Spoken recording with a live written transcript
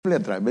a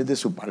través de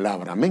su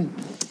palabra. Amén.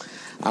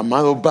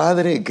 Amado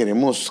Padre,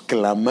 queremos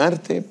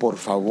clamarte, por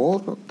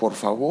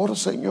favor,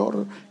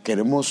 Señor.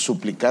 Queremos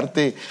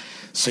suplicarte,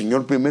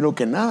 Señor, primero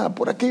que nada,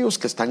 por aquellos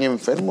que están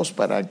enfermos,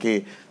 para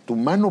que tu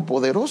mano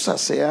poderosa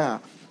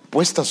sea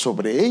puesta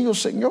sobre ellos,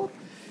 Señor.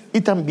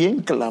 Y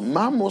también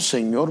clamamos,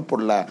 Señor,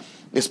 por la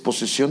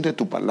exposición de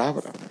tu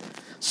palabra.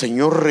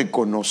 Señor,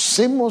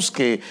 reconocemos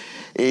que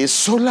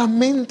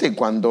solamente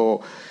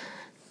cuando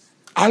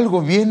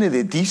algo viene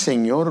de ti,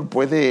 Señor,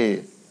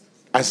 puede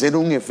hacer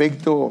un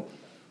efecto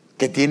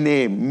que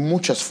tiene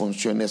muchas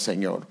funciones,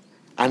 Señor.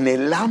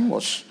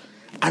 Anhelamos,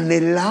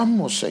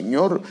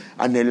 Señor,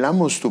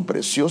 anhelamos tu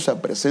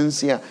preciosa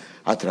presencia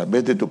a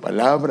través de tu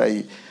palabra,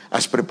 y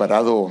has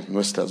preparado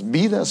nuestras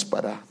vidas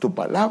para tu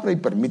palabra, y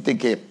permite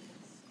que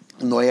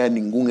no haya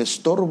ningún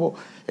estorbo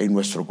en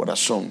nuestro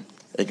corazón.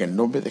 En el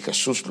nombre de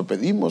Jesús lo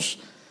pedimos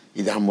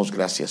y damos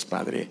gracias,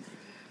 Padre.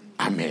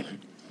 Amén.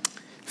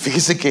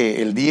 Fíjese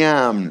que el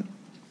día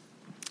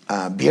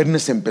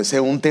viernes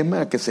empecé un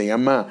tema que se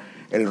llama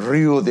el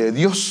Río de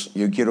Dios.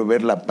 Yo quiero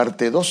ver la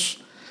parte 2.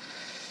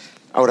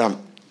 Ahora,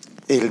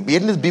 el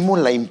viernes vimos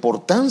la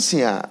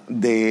importancia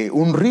de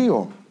un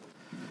río,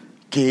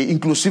 que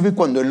inclusive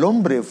cuando el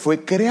hombre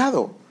fue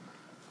creado,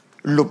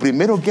 lo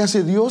primero que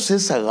hace Dios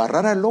es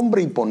agarrar al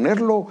hombre y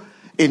ponerlo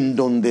en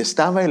donde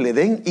estaba el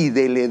Edén, y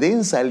del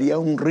Edén salía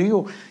un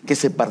río que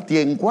se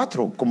partía en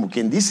 4, como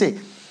quien dice,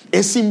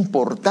 es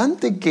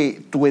importante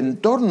que tu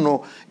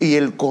entorno y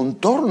el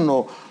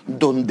contorno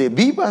donde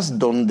vivas,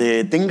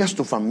 donde tengas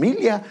tu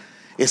familia,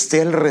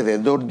 esté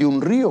alrededor de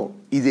un río.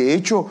 Y de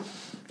hecho,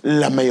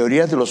 la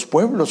mayoría de los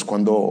pueblos,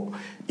 cuando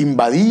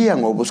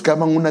invadían o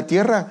buscaban una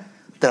tierra,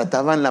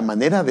 trataban la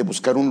manera de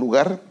buscar un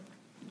lugar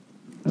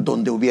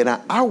donde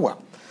hubiera agua.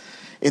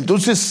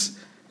 Entonces,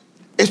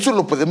 esto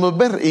lo podemos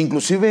ver,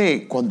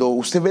 inclusive cuando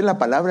usted ve la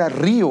palabra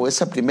río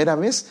esa primera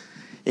vez,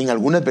 en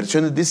algunas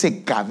versiones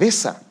dice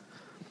cabeza,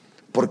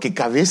 porque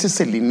cabeza es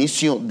el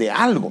inicio de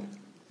algo.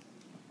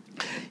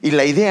 Y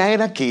la idea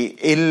era que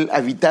él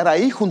habitara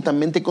ahí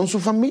juntamente con su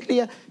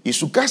familia y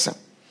su casa.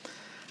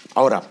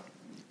 Ahora,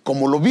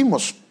 como lo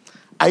vimos,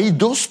 hay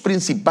dos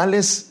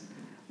principales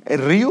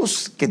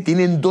ríos que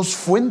tienen dos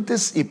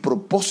fuentes y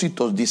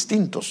propósitos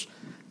distintos.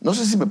 No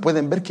sé si me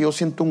pueden ver, que yo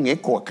siento un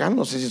eco acá,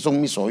 no sé si son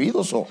mis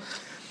oídos o...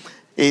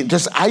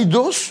 Entonces, hay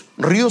dos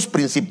ríos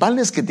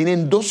principales que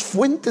tienen dos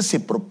fuentes y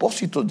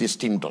propósitos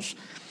distintos.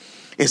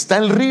 Está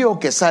el río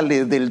que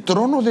sale del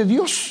trono de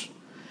Dios,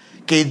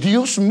 que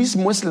Dios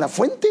mismo es la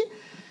fuente,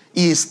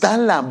 y está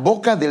la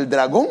boca del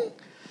dragón,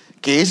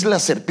 que es la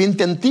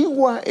serpiente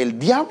antigua, el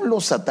diablo,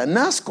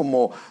 Satanás,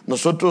 como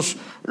nosotros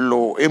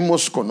lo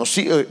hemos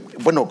conocido,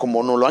 bueno,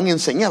 como nos lo han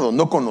enseñado,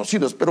 no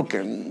conocido. Espero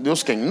que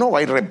Dios que no,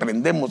 ahí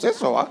reprendemos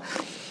eso, ¿eh?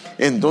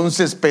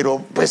 Entonces,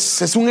 pero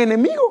pues es un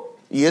enemigo,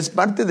 y es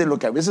parte de lo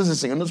que a veces el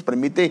Señor nos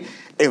permite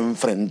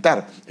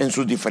enfrentar en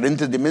sus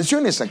diferentes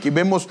dimensiones. Aquí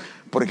vemos,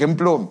 por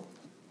ejemplo,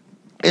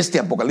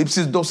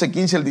 Apocalipsis 12,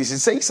 15 al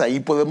 16,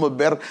 ahí podemos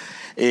ver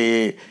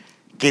que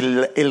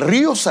el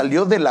río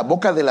salió de la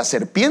boca de la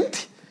serpiente,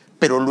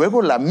 pero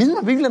luego la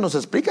misma Biblia nos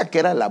explica que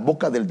era la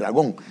boca del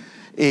dragón.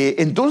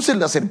 Entonces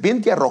la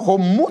serpiente arrojó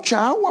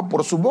mucha agua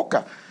por su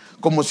boca,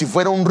 como si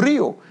fuera un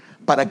río,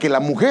 para que la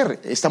mujer,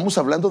 estamos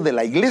hablando de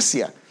la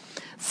iglesia,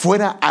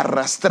 fuera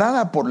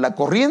arrastrada por la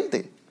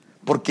corriente,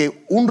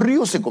 porque un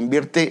río se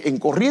convierte en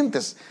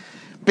corrientes.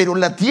 Pero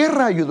la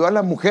tierra ayudó a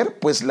la mujer,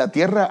 pues la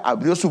tierra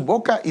abrió su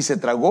boca y se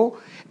tragó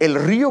el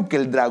río que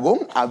el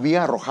dragón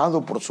había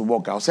arrojado por su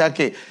boca. O sea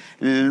que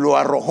lo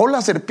arrojó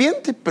la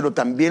serpiente, pero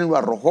también lo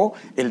arrojó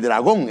el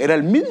dragón. Era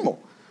el mismo,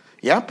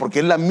 ¿ya?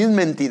 Porque es la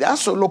misma entidad,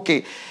 solo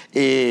que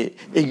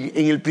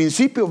en el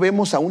principio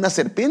vemos a una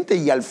serpiente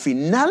y al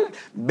final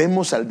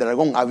vemos al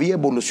dragón. Había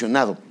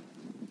evolucionado.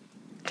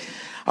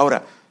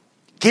 Ahora,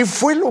 ¿qué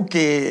fue lo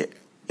que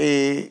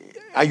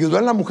ayudó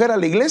a la mujer a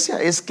la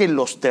iglesia? Es que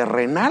los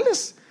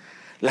terrenales,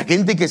 la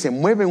gente que se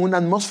mueve en una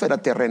atmósfera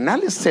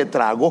terrenal, se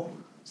tragó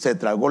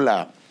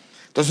la...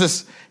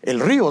 Entonces, el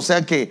río, o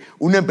sea que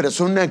una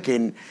persona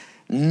que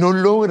no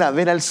logra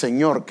ver al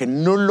Señor, que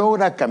no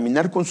logra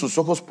caminar con sus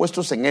ojos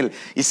puestos en Él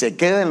y se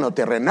queda en lo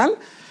terrenal,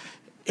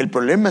 el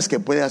problema es que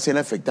puede ser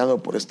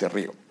afectado por este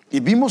río. Y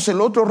vimos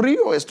el otro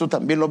río, esto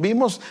también lo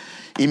vimos,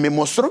 y me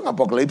mostró en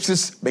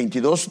Apocalipsis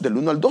 22, del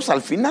 1 al 2,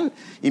 al final,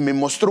 y me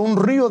mostró un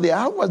río de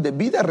aguas de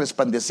vida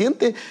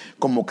resplandeciente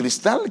como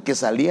cristal, que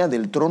salía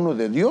del trono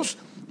de Dios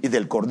y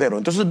del Cordero.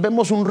 Entonces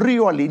vemos un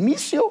río al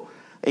inicio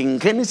en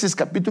Génesis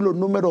capítulo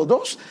número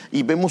 2,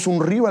 y vemos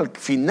un río al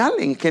final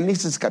en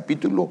Génesis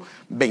capítulo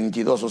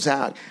 22. O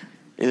sea,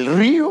 el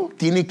río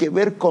tiene que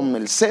ver con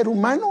el ser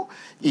humano,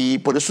 y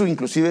por eso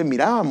inclusive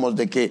mirábamos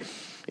de que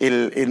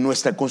en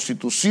nuestra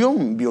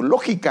constitución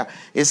biológica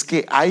es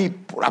que hay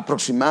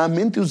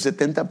aproximadamente un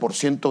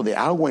 70% de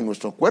agua en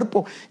nuestro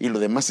cuerpo, y lo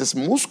demás es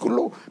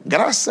músculo,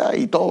 grasa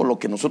y todo lo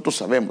que nosotros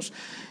sabemos.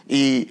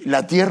 Y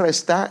la tierra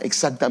está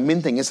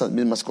exactamente en esas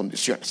mismas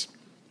condiciones,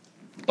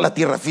 la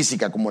tierra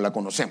física como la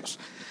conocemos.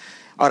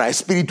 Ahora,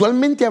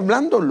 espiritualmente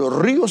hablando, los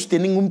ríos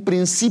tienen un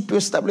principio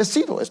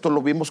establecido. Esto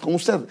lo vimos con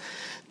usted.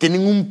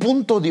 Tienen un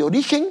punto de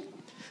origen,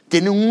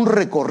 tienen un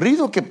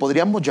recorrido que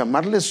podríamos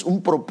llamarles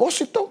un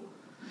propósito.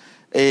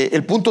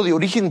 El punto de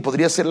origen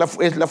podría ser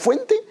es la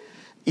fuente.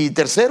 Y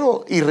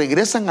tercero, y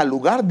regresan al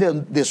lugar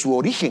de su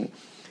origen,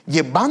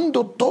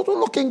 llevando todo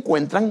lo que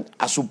encuentran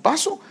a su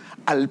paso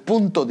al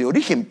punto de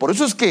origen. Por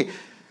eso es que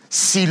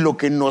si lo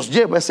que nos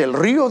lleva es el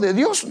río de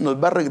Dios,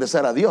 nos va a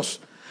regresar a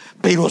Dios.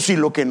 Pero si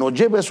lo que nos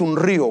lleva es un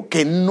río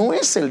que no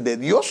es el de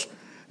Dios,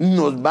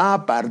 nos va a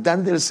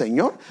apartar del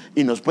Señor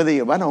y nos puede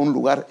llevar a un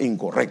lugar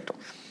incorrecto.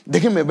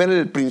 Déjenme ver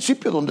el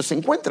principio donde se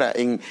encuentra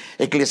en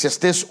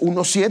Eclesiastés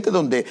 1:7,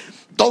 donde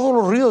todos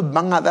los ríos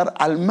van a dar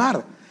al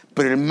mar,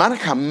 pero el mar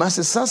jamás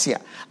se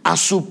sacia. A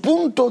su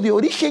punto de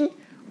origen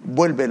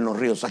vuelven los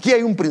ríos. Aquí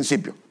hay un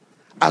principio.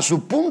 A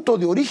su punto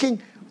de origen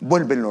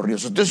vuelven los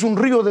ríos. Entonces un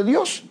río de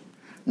Dios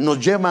nos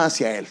lleva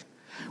hacia Él.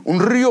 Un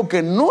río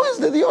que no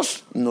es de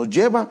Dios nos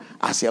lleva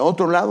hacia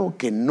otro lado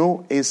que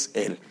no es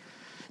Él.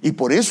 Y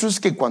por eso es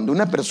que cuando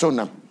una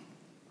persona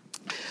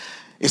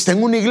está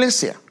en una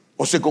iglesia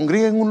o se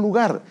congrega en un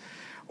lugar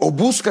o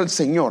busca al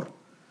Señor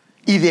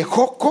y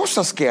dejó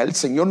cosas que al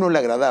Señor no le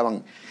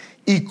agradaban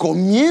y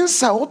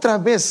comienza otra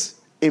vez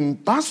en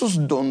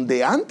pasos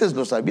donde antes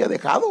los había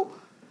dejado,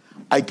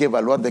 hay que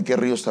evaluar de qué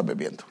río está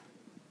bebiendo.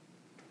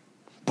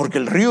 Porque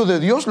el río de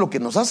Dios lo que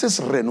nos hace es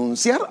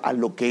renunciar a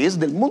lo que es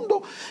del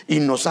mundo y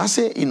nos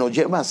hace y nos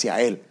lleva hacia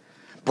Él.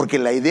 Porque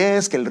la idea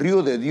es que el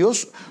río de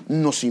Dios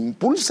nos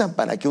impulsa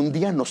para que un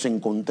día nos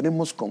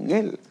encontremos con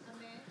Él.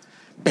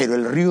 Pero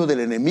el río del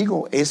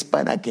enemigo es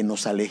para que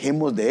nos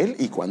alejemos de Él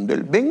y cuando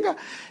Él venga,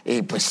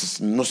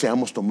 pues no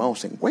seamos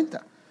tomados en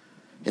cuenta.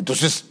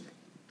 Entonces,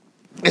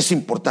 es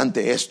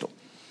importante esto.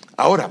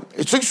 Ahora,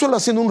 estoy solo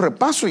haciendo un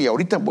repaso y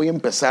ahorita voy a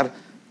empezar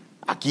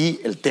aquí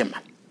el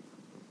tema.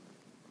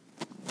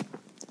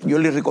 Yo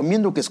les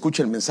recomiendo que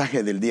escuche el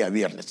mensaje del día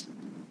viernes.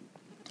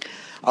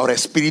 Ahora,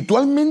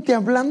 espiritualmente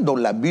hablando,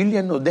 la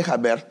Biblia nos deja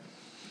ver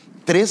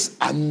 3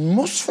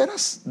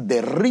 atmósferas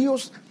de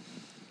ríos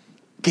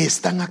que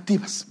están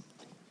activas.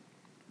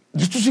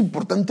 Y esto es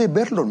importante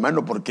verlo,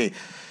 hermano, porque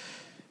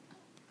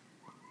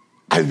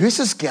hay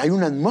veces que hay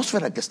una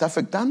atmósfera que está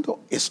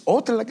afectando, es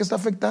otra la que está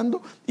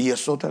afectando y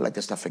es otra la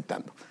que está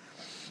afectando.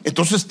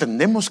 Entonces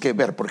tenemos que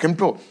ver, por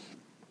ejemplo,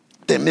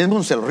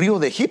 tenemos el río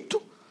de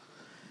Egipto,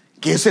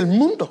 que es el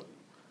mundo,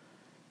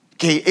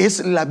 que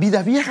es la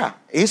vida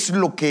vieja, es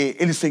lo que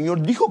el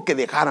Señor dijo que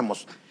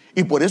dejáramos.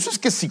 Y por eso es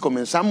que si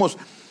comenzamos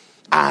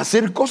a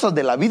hacer cosas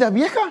de la vida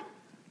vieja,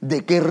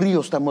 ¿de qué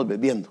río estamos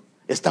bebiendo?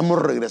 Estamos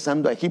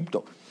regresando a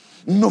Egipto.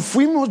 No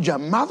fuimos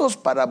llamados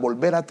para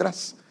volver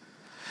atrás.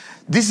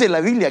 Dice la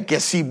Biblia que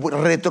si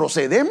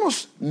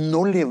retrocedemos,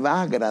 no le va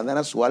a agradar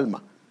a su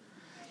alma.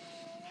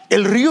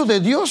 El río de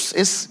Dios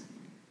es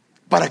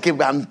para que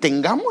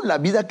mantengamos la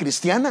vida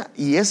cristiana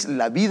y es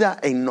la vida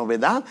en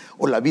novedad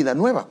o la vida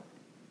nueva.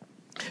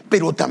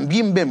 Pero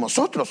también vemos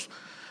otros.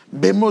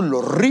 Vemos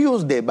los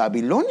ríos de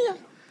Babilonia,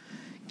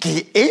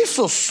 que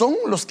esos son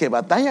los que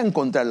batallan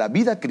contra la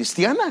vida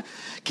cristiana,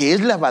 que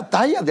es la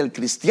batalla del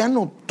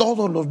cristiano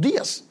todos los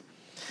días.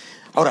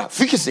 Ahora,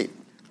 fíjese,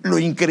 lo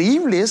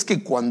increíble es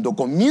que cuando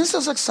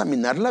comienzas a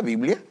examinar la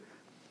Biblia,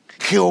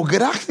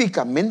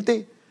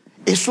 geográficamente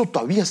eso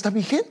todavía está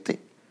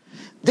vigente.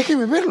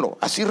 Déjeme verlo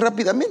así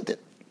rápidamente.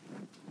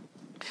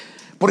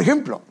 Por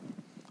ejemplo,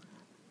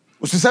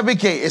 usted sabe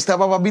que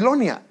estaba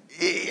Babilonia.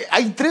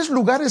 Hay 3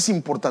 lugares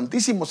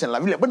importantísimos en la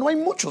Biblia. Bueno, hay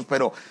muchos,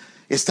 pero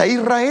está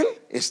Israel,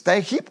 está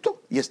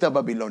Egipto y está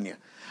Babilonia.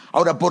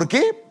 Ahora, ¿por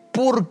qué?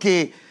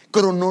 Porque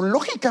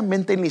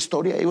cronológicamente en la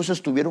historia ellos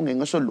estuvieron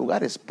en esos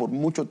lugares por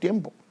mucho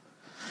tiempo.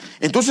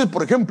 Entonces,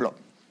 por ejemplo,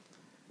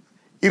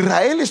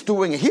 Israel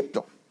estuvo en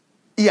Egipto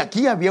y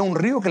aquí había un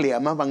río que le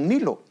llamaban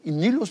Nilo, y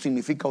Nilo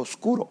significa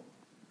oscuro.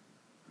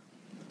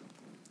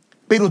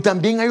 Pero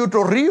también hay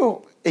otro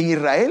río en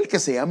Israel que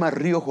se llama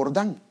Río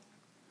Jordán,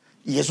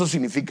 y eso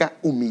significa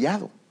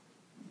humillado.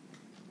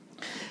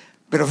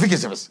 Pero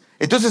fíjense,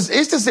 entonces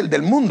este es el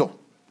del mundo.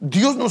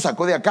 Dios nos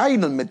sacó de acá y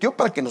nos metió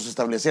para que nos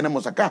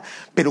estableciéramos acá.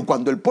 Pero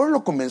cuando el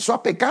pueblo comenzó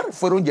a pecar,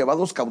 fueron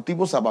llevados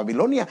cautivos a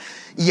Babilonia.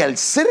 Y al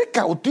ser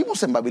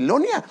cautivos en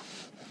Babilonia,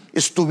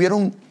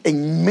 estuvieron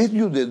en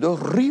medio de 2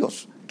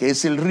 ríos, que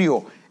es el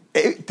río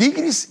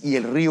Tigris y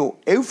el río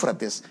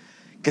Éufrates,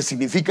 que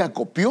significa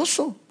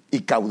copioso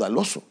y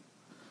caudaloso.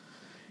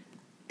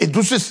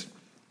 Entonces,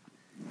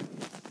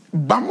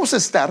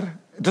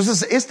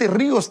 entonces este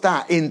río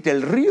está entre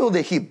el río de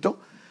Egipto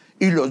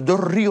y los 2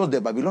 ríos de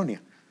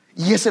Babilonia.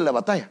 Y esa es la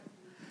batalla.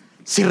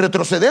 Si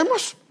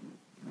retrocedemos,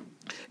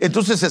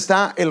 entonces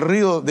está el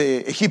río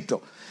de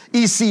Egipto.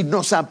 Y si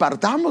nos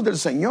apartamos del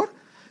Señor,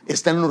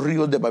 están los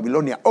ríos de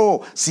Babilonia.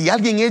 O si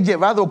alguien es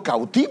llevado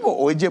cautivo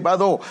o es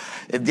llevado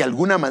de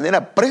alguna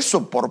manera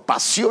preso por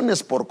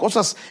pasiones, por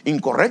cosas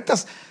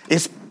incorrectas,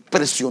 es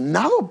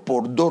presionado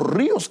por 2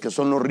 ríos que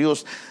son los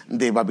ríos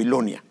de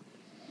Babilonia.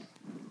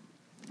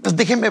 Entonces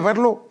déjenme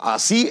verlo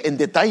así en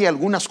detalle,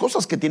 algunas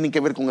cosas que tienen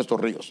que ver con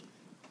estos ríos.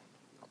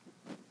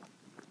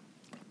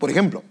 Por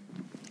ejemplo,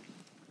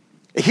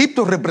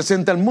 Egipto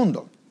representa el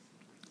mundo.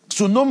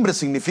 Su nombre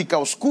significa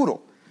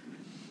oscuro.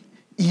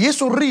 Y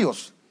esos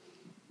ríos,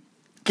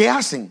 ¿qué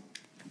hacen?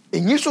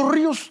 En esos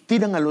ríos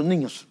tiran a los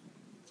niños.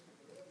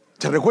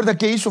 ¿Se recuerda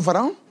qué hizo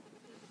Faraón?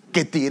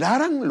 Que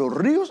tiraran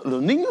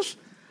los niños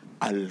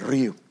al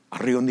río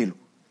Nilo.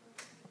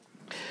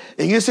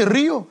 En ese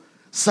río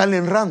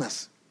salen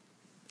ranas.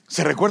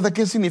 ¿Se recuerda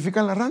qué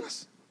significan las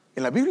ranas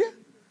en la Biblia?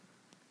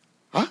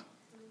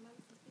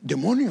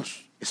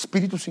 Demonios,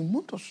 espíritus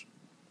inmundos.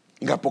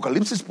 En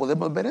Apocalipsis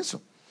podemos ver eso,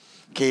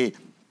 que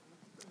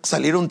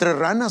salieron 3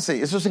 ranas,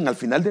 eso es al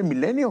final del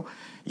milenio,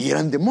 y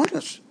eran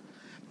demonios.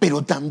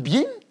 Pero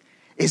también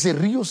ese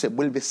río se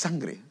vuelve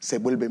sangre, se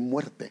vuelve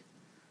muerte.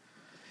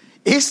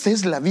 Esta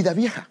es la vida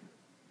vieja.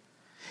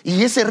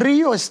 Y ese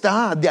río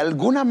está de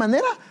alguna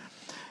manera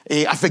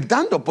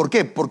afectando. ¿Por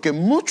qué? Porque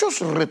muchos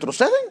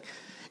retroceden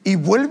y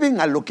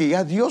vuelven a lo que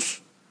ya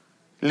Dios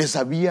les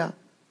había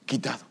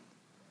quitado.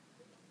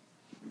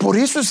 Por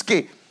eso es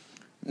que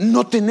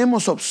no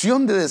tenemos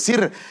opción de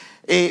decir,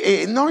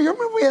 no, yo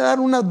me voy a dar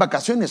unas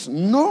vacaciones.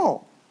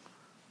 No,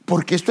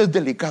 porque esto es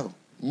delicado,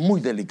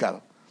 muy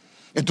delicado.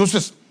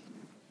 Entonces,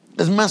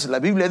 es más, la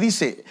Biblia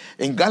dice,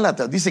 en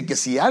Gálatas, dice que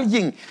si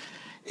alguien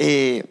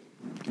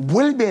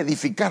vuelve a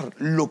edificar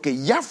lo que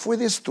ya fue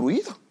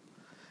destruido,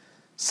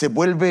 se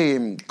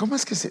vuelve, ¿cómo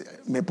es que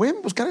me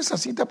pueden buscar esa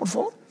cita, por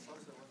favor?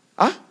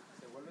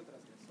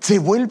 Se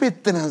vuelve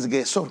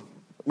transgresor.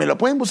 ¿Me lo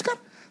pueden buscar?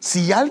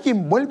 Si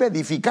alguien vuelve a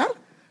edificar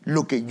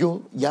lo que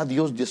ya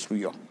Dios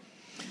destruyó.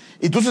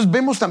 Entonces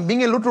vemos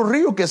también el otro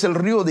río, que es el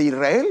río de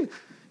Israel.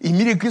 Y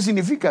mire qué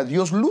significa: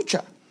 Dios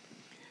lucha.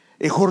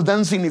 El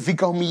Jordán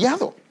significa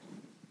humillado.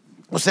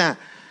 O sea,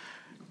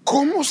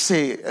 ¿cómo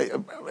se...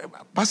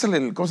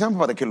 pásale, ¿cómo se llama?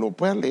 Para que lo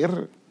pueda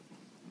leer.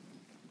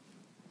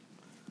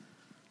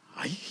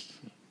 Ay,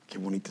 qué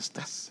bonita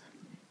estás.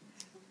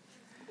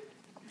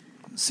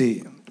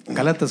 Sí,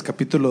 Gálatas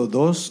capítulo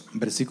 2,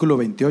 versículo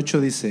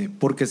 28 dice: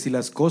 porque si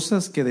las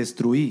cosas que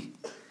destruí,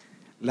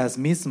 las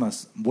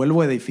mismas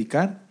vuelvo a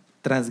edificar,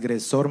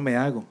 transgresor me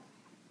hago.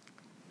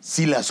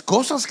 Si las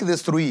cosas que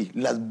destruí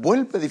las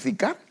vuelvo a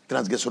edificar,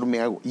 transgresor me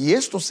hago. Y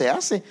esto se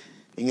hace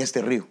en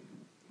este río.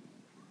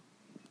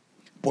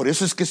 Por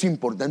eso es que es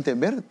importante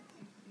ver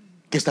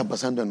qué está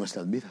pasando en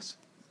nuestras vidas.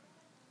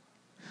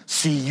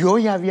 Si yo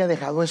ya había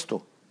dejado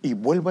esto y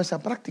vuelvo a esa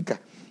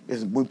práctica,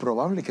 es muy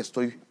probable que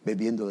estoy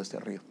bebiendo de este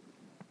río.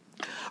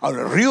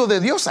 Ahora, el río de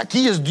Dios,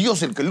 aquí es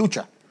Dios el que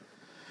lucha,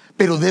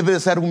 pero debe de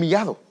ser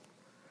humillado,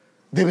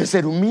 debe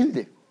ser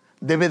humilde,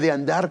 debe de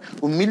andar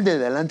humilde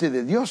delante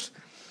de Dios.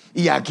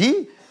 Y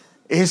aquí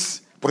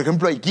es, por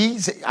ejemplo, aquí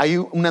hay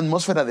una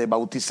atmósfera de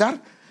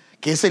bautizar,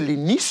 que es el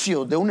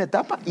inicio de una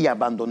etapa y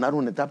abandonar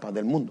una etapa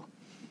del mundo.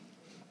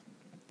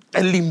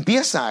 En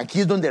limpieza,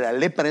 aquí es donde la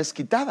lepra es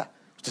quitada.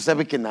 Usted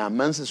sabe que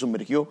Naamán se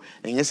sumergió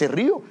en ese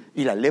río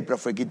y la lepra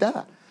fue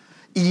quitada.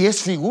 Y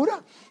es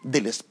figura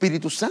del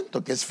Espíritu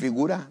Santo, que es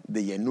figura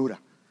de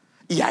llenura.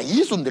 Y ahí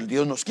es donde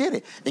Dios nos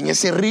quiere. En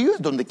ese río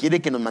es donde quiere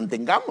que nos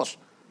mantengamos.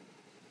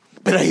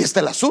 Pero ahí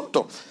está el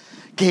asunto,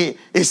 que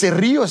ese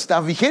río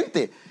está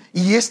vigente.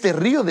 Y este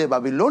río de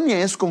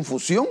Babilonia es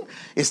confusión,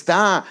 es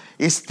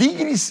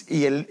tigris,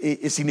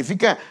 y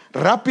significa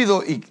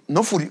rápido y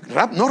no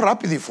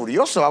rápido y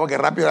furioso, que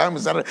rápido va a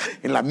empezar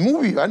en la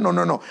movie, ¿va?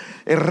 No,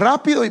 es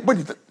rápido y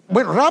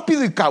bueno,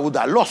 rápido y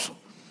caudaloso,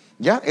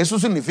 ¿ya? Eso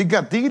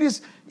significa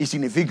tigris y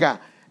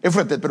significa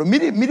Éufrates. Pero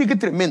mire qué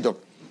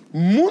tremendo,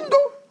 mundo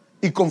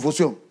y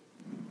confusión.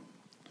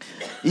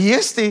 Y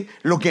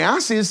lo que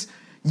hace es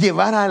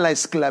llevar a la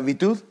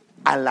esclavitud,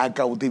 a la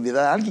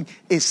cautividad a alguien,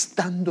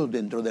 estando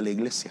dentro de la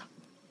iglesia.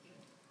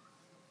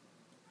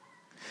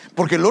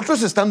 Porque el otro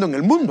es estando en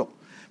el mundo,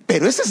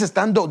 pero ese es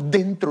estando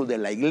dentro de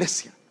la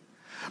iglesia.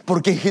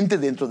 Porque hay gente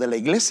dentro de la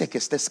iglesia que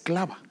está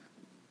esclava.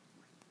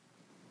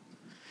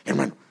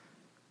 Hermano,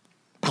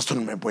 pastor,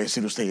 no me puede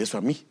decir usted eso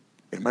a mí.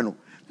 Hermano,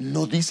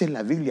 no dice en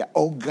la Biblia: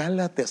 oh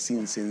Gálatas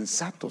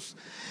insensatos,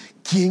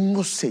 ¿quién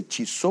os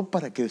hechizó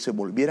para que se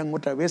volvieran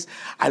otra vez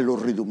a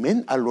los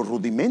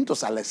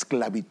rudimentos, a la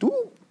esclavitud?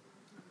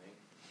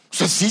 O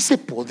sea, sí se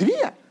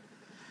podría.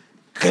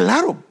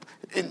 Claro,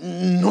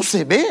 no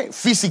se ve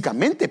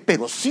físicamente,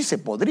 pero sí se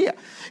podría.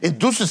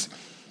 Entonces,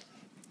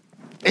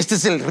 este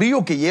es el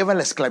río que lleva a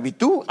la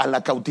esclavitud, a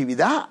la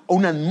cautividad, a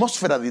una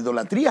atmósfera de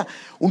idolatría,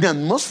 una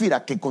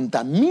atmósfera que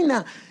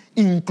contamina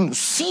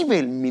inclusive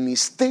el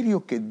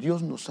ministerio que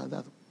Dios nos ha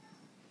dado.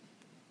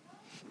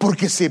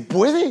 Porque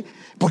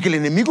porque el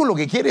enemigo lo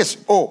que quiere es: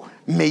 o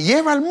me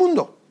lleva al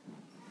mundo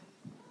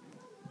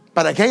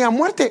para que haya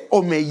muerte,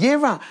 o me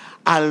lleva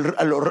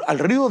al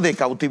río de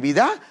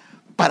cautividad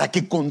para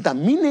que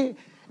contamine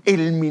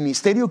el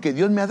ministerio que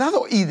Dios me ha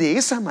dado, y de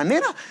esa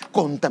manera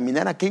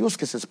contaminar a aquellos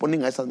que se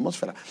exponen a esa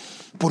atmósfera.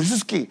 Por eso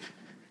es que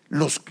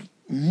los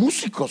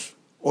músicos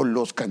o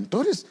los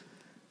cantores,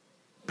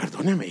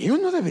 perdónenme, ellos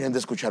no deberían de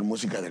escuchar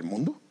música del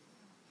mundo,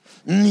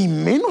 ni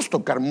menos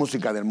tocar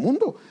música del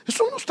mundo.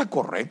 Eso no está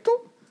correcto,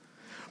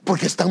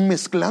 porque están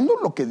mezclando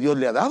lo que Dios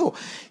le ha dado,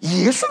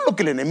 y eso es lo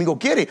que el enemigo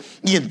quiere.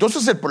 Y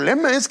entonces el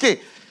problema es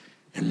que,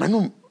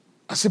 hermano,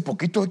 Hace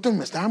poquito Héctor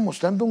me estaba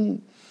mostrando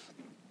un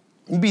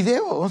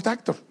video. ¿Dónde está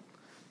Héctor?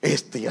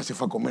 Ya se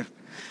fue a comer.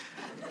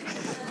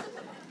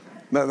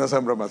 No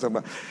son bromas, son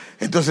bromas.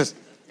 Entonces,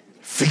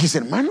 fíjense,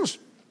 hermanos,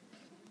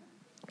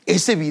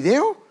 ese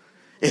video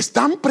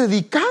están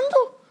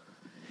predicando.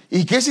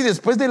 ¿Y qué si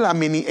después de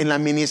en la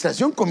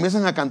administración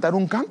comienzan a cantar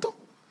un canto?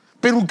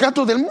 Pero un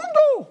canto del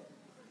mundo.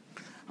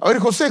 A ver,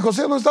 José,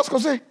 ¿dónde estás,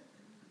 José?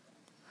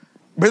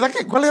 ¿Verdad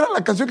que cuál era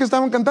la canción que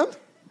estaban cantando?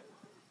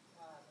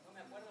 No me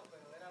acuerdo,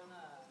 pero era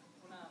una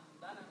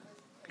mundana.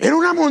 Era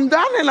una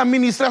mundana en la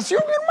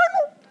administración, hermano.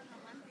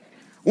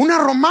 Una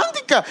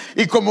romántica.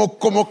 Y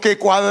como que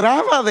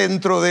cuadraba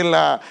dentro del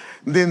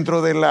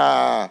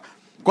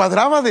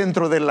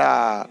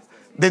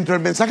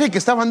mensaje que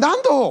estaban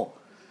dando.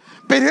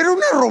 Pero era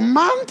una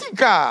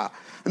romántica.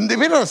 De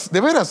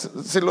veras,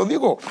 se lo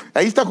digo.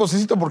 Ahí está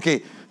Josecito,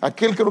 porque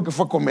aquel creo que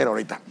fue a comer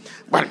ahorita.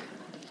 Bueno.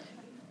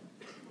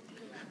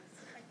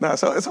 No, a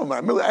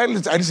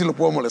él sí lo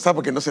puedo molestar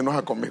porque no se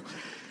enoja conmigo.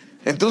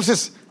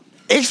 Entonces,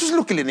 eso es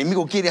lo que el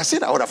enemigo quiere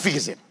hacer. Ahora,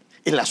 fíjese,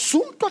 el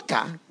asunto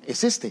acá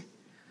es este.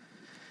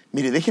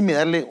 Mire, déjeme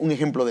darle un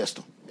ejemplo de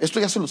esto. Esto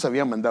ya se los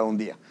había mandado un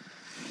día.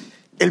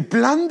 El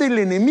plan del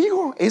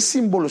enemigo es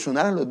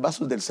involucionar a los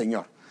vasos del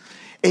Señor.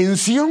 En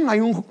Sión hay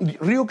un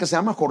río que se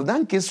llama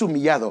Jordán, que es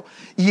humillado.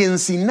 Y en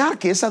Sinar,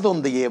 que es a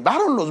donde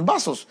llevaron los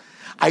vasos,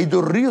 hay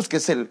dos ríos que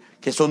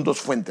son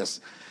dos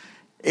fuentes.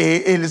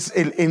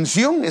 En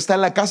Sión está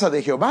la casa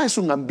de Jehová, es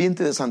un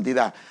ambiente de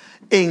santidad.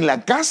 En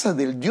la casa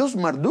del dios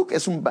Marduk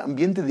es un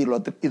ambiente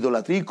de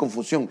idolatría y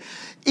confusión.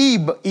 Y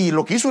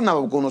lo que hizo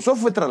Nabucodonosor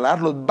fue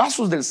trasladar los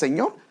vasos del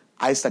Señor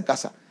a esta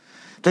casa.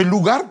 Entonces,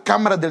 lugar,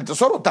 cámaras del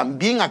tesoro.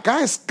 También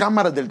acá es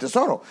cámaras del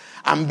tesoro.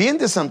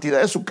 Ambiente de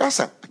santidad es su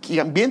casa. Aquí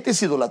ambiente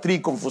es idolatría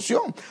y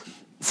confusión.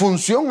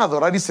 Función,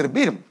 adorar y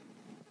servir.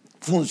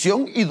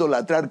 Función,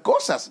 idolatrar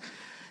cosas.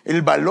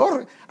 El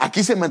valor,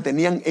 aquí se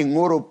mantenían en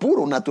oro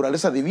puro,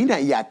 naturaleza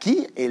divina. Y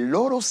aquí el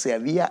oro se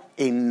había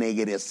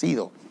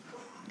ennegrecido.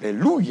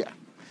 Aleluya.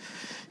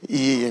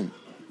 Y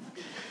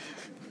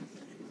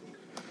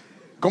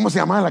 ¿cómo se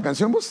llamaba la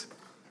canción, vos?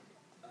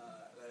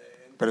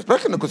 Pero espera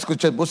que no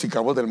escuches música,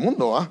 voz del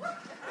mundo, ¿ah?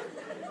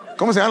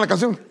 ¿Cómo se llama la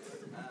canción?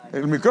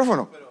 El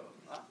micrófono.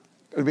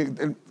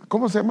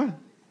 ¿Cómo se llama?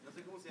 No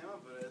sé cómo se llama,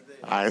 pero es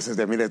de... Ese es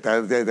de, mire,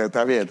 está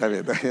bien.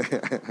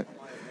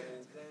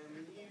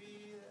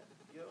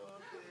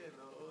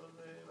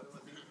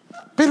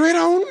 Pero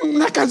era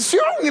una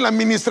canción en la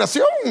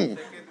administración.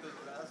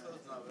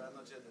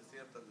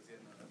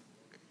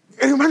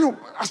 Hermano,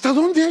 ¿hasta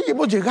dónde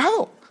hemos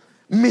llegado?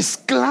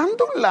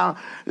 Mezclando la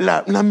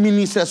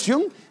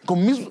administración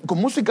con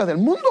música del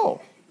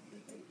mundo.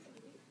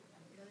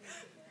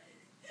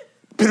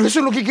 Pero eso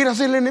es lo que quiere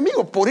hacer el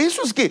enemigo. Por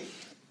eso es que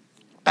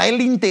a él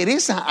le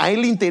interesa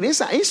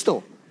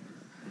esto.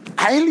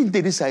 A él le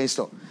interesa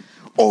esto.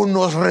 O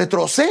nos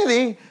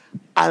retrocede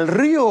al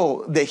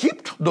río de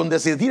Egipto, donde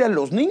se tiran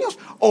los niños,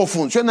 o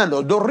funcionan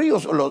los dos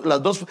ríos, o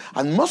las dos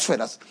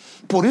atmósferas.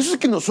 Por eso es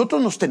que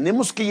nosotros nos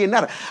tenemos que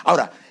llenar.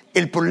 Ahora,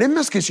 el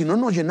problema es que si no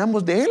nos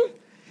llenamos de él,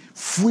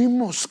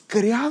 fuimos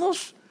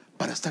creados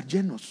para estar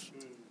llenos.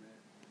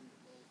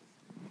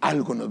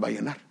 Algo nos va a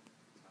llenar.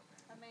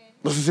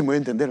 No sé si me voy a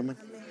entender, hermano.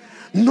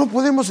 No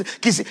podemos,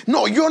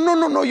 yo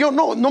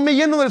no me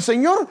lleno del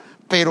Señor,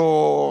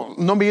 pero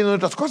no me lleno de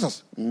otras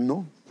cosas.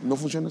 No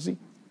funciona así.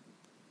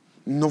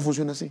 No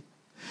funciona así.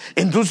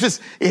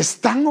 Entonces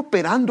están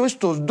operando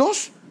estos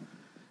dos,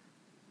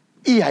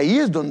 y ahí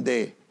es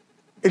donde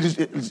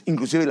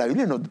inclusive la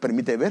Biblia nos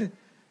permite ver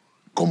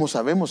cómo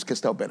sabemos que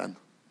está operando.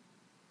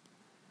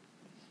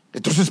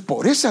 Entonces,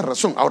 por esa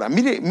razón, ahora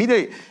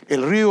mire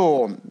el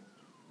río,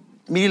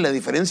 mire la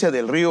diferencia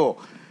del río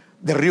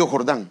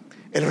Jordán.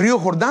 El río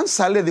Jordán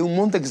sale de un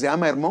monte que se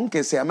llama Hermón,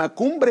 que se llama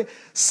Cumbre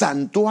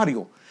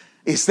Santuario.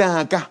 Está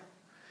acá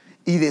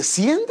y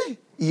desciende,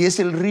 y es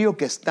el río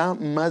que está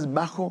más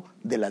bajo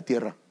de la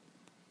tierra,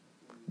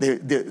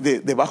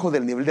 debajo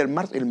del nivel del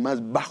mar, el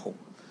más bajo.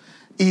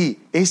 Y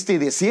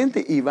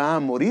desciende y va a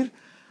morir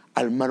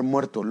al mar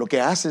muerto. Lo que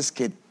hace es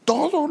que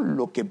todo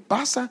lo que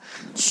pasa,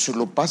 se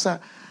lo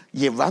pasa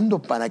llevando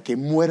para que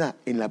muera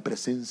en la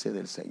presencia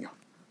del Señor.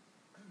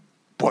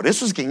 Por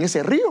eso es que en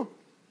ese río,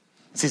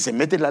 si se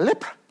mete la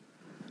lepra,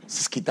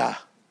 se es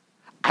quitada.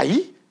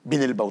 Ahí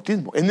viene el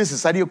bautismo. Es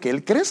necesario que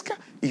Él crezca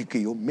y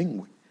que yo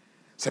mengue.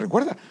 ¿Se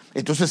recuerda?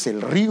 Entonces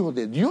el río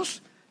de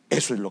Dios,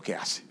 eso es lo que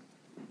hace.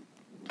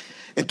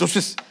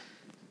 Entonces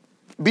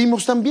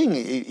vimos también,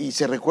 y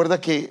se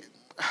recuerda que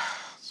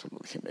solo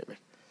déjeme ver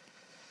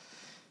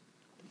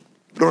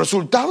los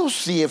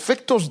resultados y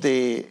efectos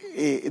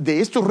de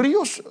estos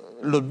ríos.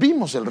 Los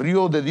vimos. El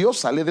río de Dios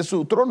sale de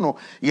su trono,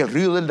 y el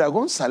río del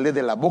dragón sale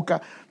de la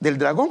boca del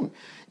dragón,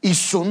 y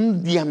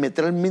son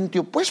diametralmente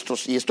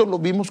opuestos. Y esto lo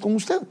vimos con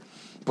usted.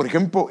 Por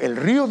ejemplo, el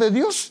río de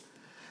Dios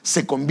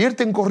se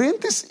convierte en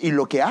corrientes, y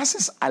lo que hace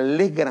es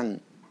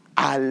alegran,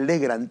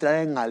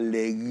 traen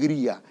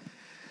alegría.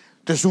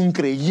 Entonces un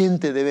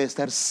creyente debe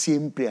estar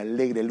siempre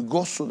alegre. El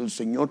gozo del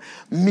Señor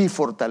mi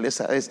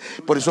fortaleza es.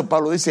 Por eso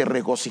Pablo dice: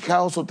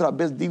 regocijaos. Otra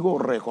vez digo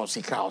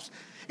regocijaos.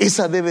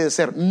 Esa debe de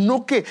ser.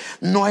 No que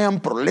no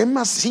hayan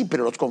problemas, sí,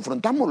 pero los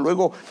confrontamos.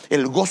 Luego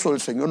el gozo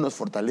del Señor nos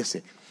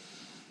fortalece.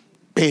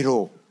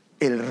 Pero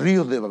el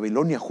río de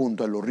Babilonia,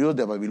 junto a los ríos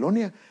de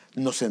Babilonia,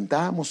 nos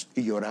sentábamos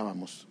y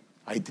llorábamos.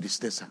 Hay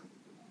tristeza.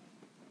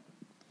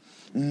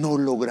 No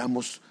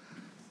logramos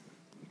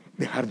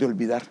dejar de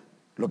olvidar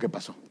lo que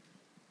pasó.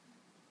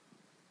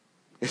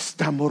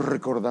 Estamos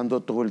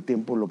recordando todo el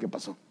tiempo lo que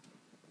pasó.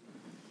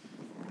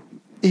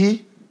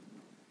 Y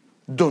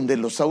donde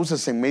los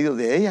sauces en medio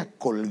de ella,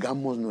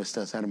 colgamos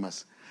nuestras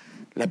armas.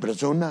 La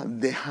persona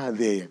deja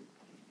de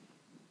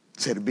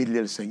servirle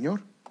al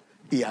Señor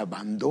y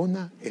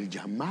abandona el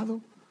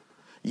llamado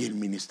y el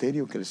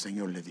ministerio que el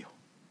Señor le dio.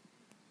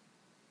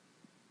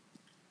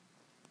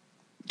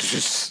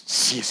 Entonces,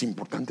 sí es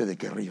importante de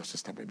qué río se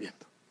está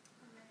bebiendo.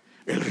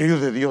 El río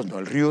de Dios, no,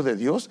 el río de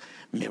Dios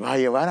me va a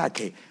llevar a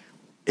que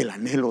el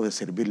anhelo de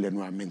servirle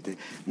nuevamente.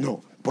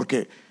 No,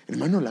 porque,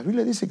 hermano, la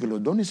Biblia dice que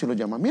los dones y los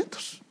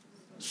llamamientos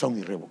son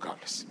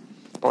irrevocables.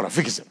 Ahora,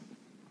 fíjese,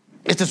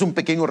 este es un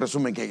pequeño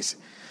resumen que hice.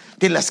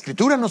 Que la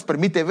Escritura nos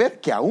permite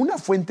ver que a una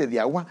fuente de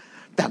agua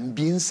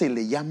también se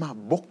le llama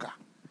boca.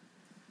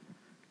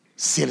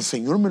 Si el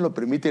Señor me lo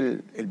permite,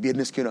 el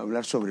viernes quiero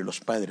hablar sobre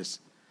los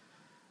padres,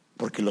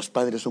 porque los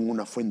padres son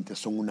una fuente,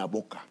 son una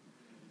boca.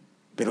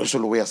 Pero eso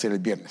lo voy a hacer el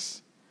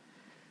viernes,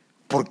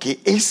 porque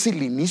es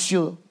el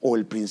inicio o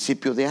el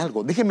principio de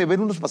algo. Déjenme ver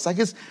unos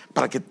pasajes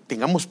para que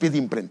tengamos pie de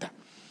imprenta.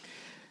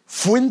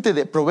 Fuente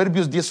de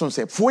Proverbios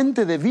 10:11,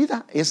 fuente de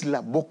vida es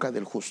la boca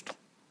del justo.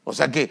 O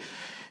sea que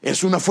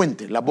es una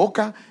fuente. La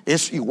boca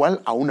es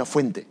igual a una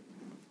fuente.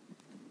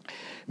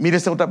 Mire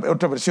esta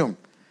otra versión.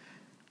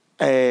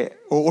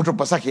 Otro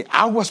pasaje.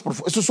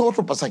 Eso es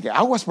otro pasaje.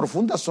 Aguas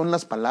profundas son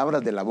las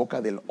palabras de la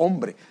boca del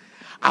hombre.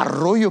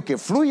 Arroyo que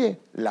fluye,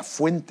 la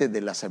fuente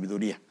de la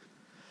sabiduría.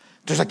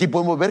 Entonces aquí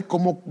podemos ver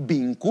cómo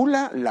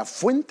vincula la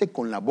fuente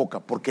con la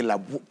boca, porque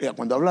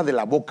cuando habla de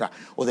la boca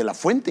o de la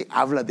fuente,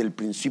 habla del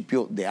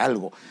principio de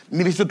algo.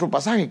 Mire este otro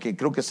pasaje que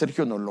creo que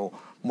Sergio nos lo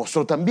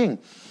mostró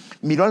también.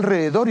 Miró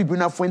alrededor y vio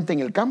una fuente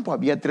en el campo.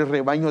 Había 3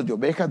 rebaños de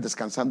ovejas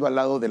descansando al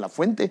lado de la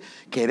fuente,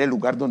 que era el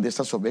lugar donde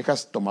estas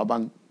ovejas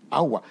tomaban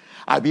agua.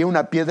 Había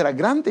una piedra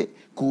grande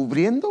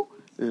cubriendo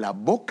la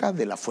boca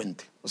de la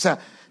fuente. O sea,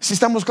 si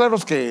estamos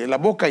claros que la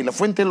boca y la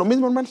fuente es lo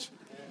mismo, hermanos.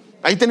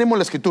 Ahí tenemos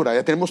la Escritura,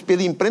 ya tenemos pie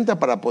de imprenta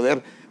para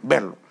poder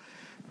verlo.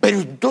 Pero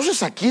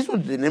entonces aquí es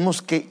donde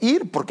tenemos que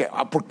ir, porque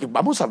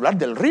vamos a hablar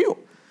del río,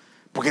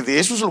 porque de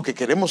eso es lo que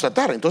queremos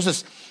tratar.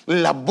 Entonces,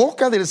 la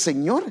boca del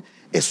Señor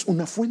es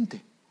una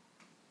fuente.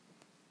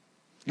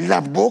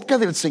 La boca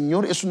del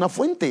Señor es una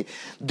fuente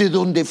de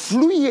donde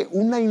fluye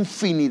una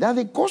infinidad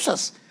de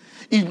cosas.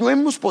 Y no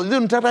hemos podido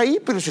entrar ahí,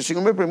 pero si el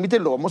Señor me permite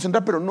lo vamos a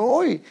entrar, pero no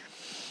hoy.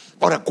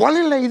 Ahora, ¿cuál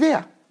es la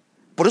idea?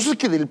 Por eso es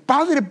que del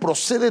Padre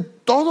procede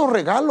todo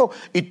regalo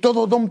y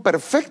todo don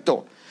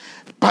perfecto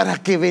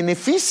para que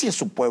beneficie a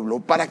su pueblo,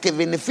 para que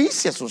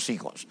beneficie a sus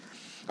hijos.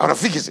 Ahora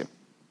fíjese,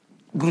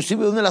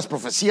 inclusive una de las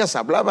profecías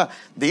hablaba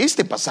de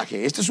este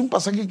pasaje. Este es un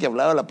pasaje que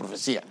hablaba de la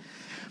profecía.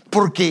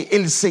 Porque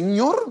el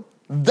Señor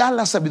da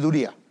la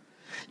sabiduría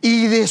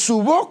y de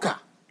su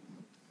boca,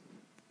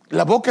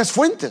 la boca es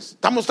fuente.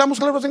 ¿Estamos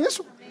claros en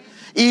eso?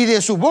 Y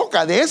de su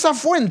boca, de esa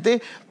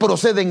fuente,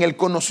 proceden el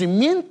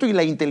conocimiento y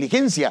la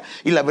inteligencia.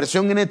 Y la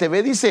versión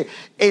NTV dice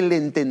el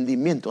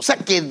entendimiento. O sea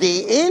que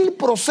de él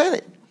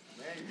procede.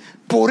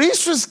 Por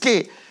eso es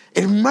que,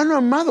 hermano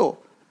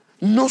amado,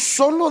 no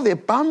solo de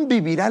pan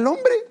vivirá el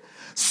hombre,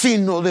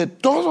 sino de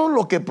todo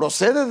lo que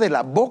procede de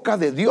la boca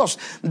de Dios,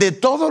 de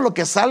todo lo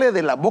que sale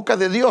de la boca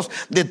de Dios,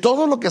 de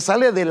todo lo que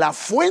sale de la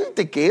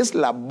fuente que es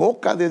la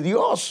boca de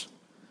Dios.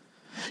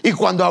 Y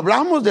cuando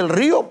hablamos del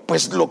río,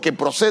 pues lo que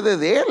procede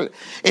de él.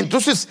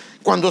 Entonces,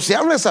 cuando se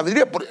habla de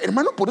sabiduría,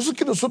 hermano, por eso es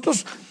que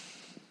nosotros,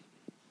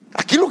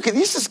 aquí lo que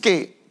dice es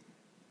que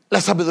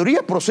la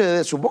sabiduría procede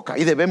de su boca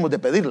y debemos de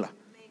pedirla.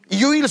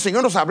 Y hoy el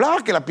Señor nos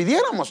hablaba que la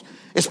pidiéramos.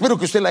 Espero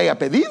que usted la haya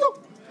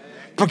pedido,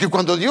 porque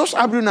cuando Dios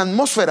abre una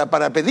atmósfera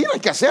para pedir,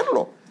 hay que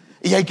hacerlo.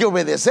 Y hay que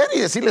obedecer y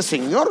decirle: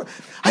 Señor,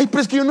 ay,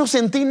 pero es que yo no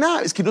sentí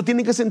nada. Es que no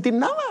tiene que sentir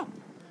nada.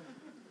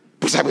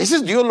 Pues a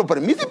veces Dios lo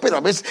permite, pero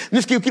a veces no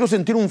es que yo quiero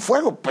sentir un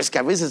fuego, pues que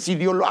a veces sí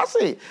Dios lo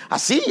hace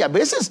así y a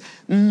veces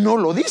no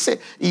lo dice.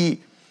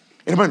 Y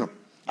hermano,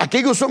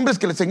 aquellos hombres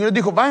que el Señor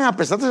dijo vayan a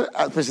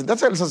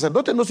presentarse al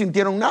sacerdote, no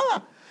sintieron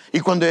nada.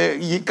 Y cuando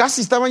casi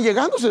estaban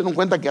llegando, se dieron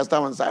cuenta que ya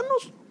estaban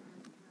sanos.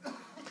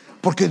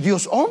 Porque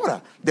Dios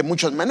obra de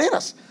muchas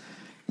maneras.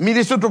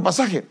 Mire este otro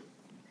pasaje,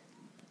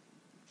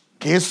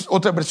 que es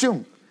otra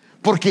versión.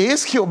 Porque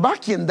es Jehová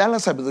quien da la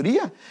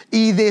sabiduría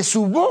y de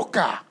su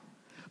boca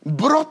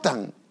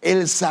brotan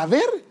el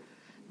saber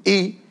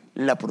y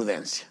la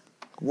prudencia.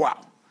 Wow.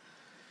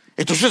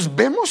 Entonces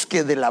vemos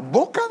que de la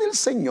boca del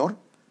Señor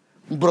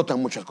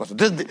brotan muchas cosas.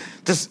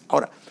 Entonces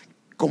ahora,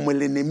 como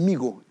el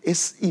enemigo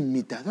es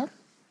imitador,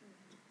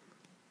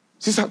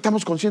 ¿sí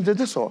estamos conscientes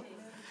de eso?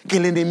 Que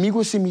el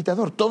enemigo es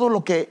imitador. Todo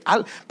lo que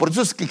por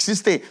eso es que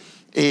existe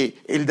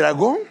el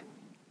dragón,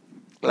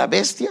 la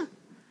bestia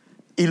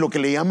y lo que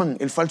le llaman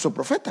el falso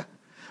profeta,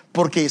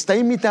 porque está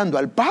imitando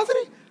al Padre,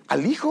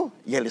 al Hijo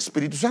y al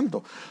Espíritu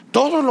Santo.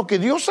 Todo lo que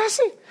Dios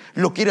hace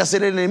lo quiere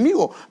hacer el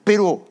enemigo,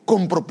 pero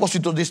con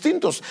propósitos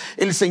distintos.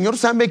 El Señor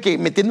sabe que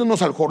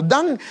metiéndonos al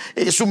Jordán,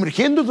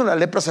 sumergiéndonos, la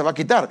lepra se va a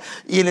quitar,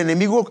 y el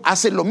enemigo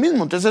hace lo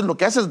mismo. Entonces lo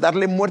que hace es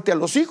darle muerte a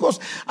los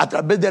hijos a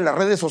través de las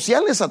redes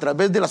sociales, a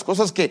través de las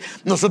cosas que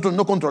nosotros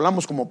no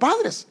controlamos como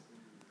padres.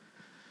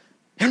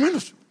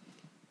 Hermanos,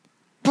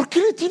 ¿por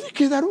qué le tiene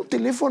que dar un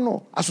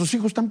teléfono a sus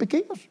hijos tan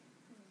pequeños?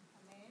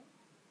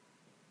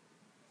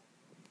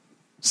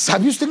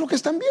 ¿Sabe usted lo que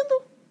están viendo?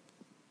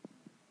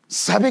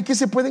 ¿Sabe qué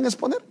se pueden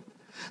exponer?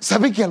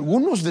 ¿Sabe que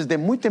algunos desde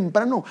muy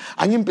temprano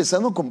han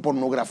empezado con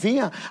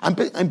pornografía, han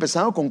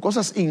empezado con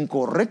cosas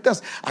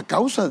incorrectas a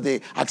causa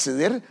de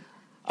acceder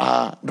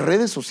a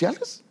redes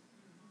sociales?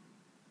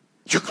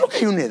 Yo creo que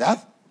hay una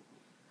edad,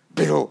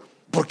 pero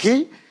 ¿por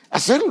qué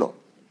hacerlo?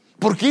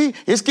 ¿Por qué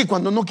es que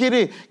cuando no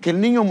quiere que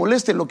el niño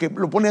moleste, lo que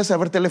lo pone es a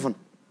ver teléfono?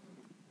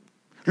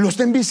 Lo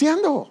está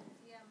enviciando.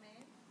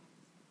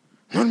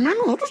 No, hermano,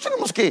 nosotros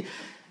tenemos que...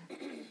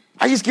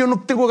 Ay, es que yo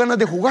no tengo ganas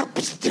de jugar.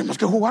 Pues tenemos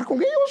que jugar con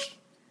ellos.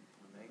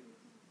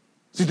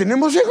 Si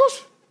tenemos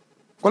hijos,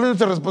 ¿cuál es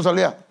nuestra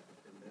responsabilidad?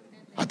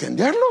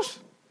 Atenderlos.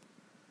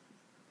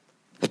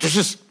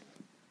 Entonces,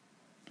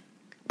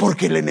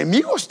 porque el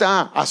enemigo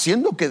está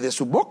haciendo que de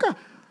su boca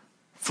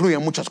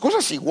fluyan muchas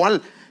cosas,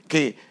 igual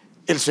que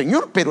el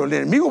Señor, pero el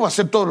enemigo va a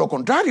hacer todo lo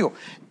contrario.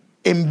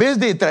 En vez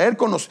de traer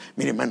con los...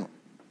 Mire, hermano,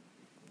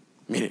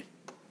 mire,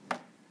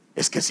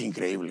 es que es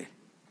increíble.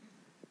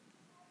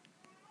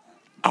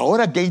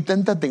 Ahora que hay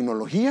tanta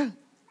tecnología,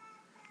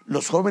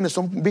 ¿los jóvenes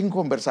son bien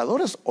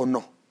conversadores o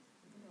no?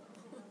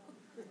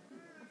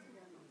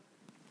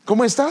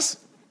 ¿Cómo estás?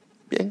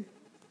 Bien.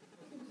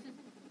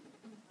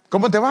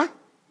 ¿Cómo te va?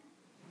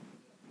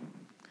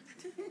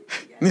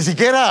 Ni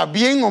siquiera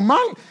bien o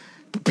mal.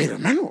 Pero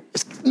hermano,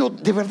 es que no,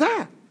 de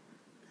verdad.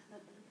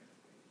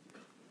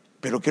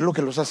 ¿Pero qué es lo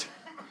que los hace?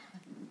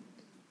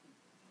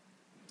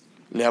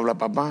 Le habla a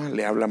papá,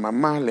 le habla a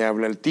mamá, le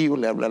habla al tío,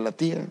 le habla a la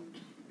tía.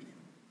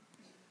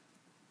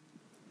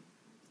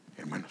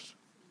 Hermanos,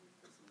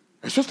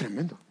 eso es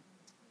tremendo.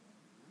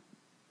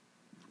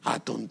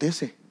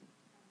 Atontece.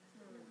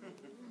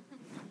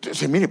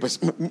 Entonces, mire, pues,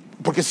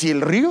 porque si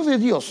el río de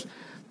Dios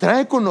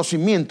trae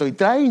conocimiento y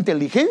trae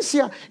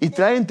inteligencia y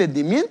trae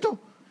entendimiento,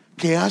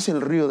 ¿qué hace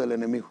el río del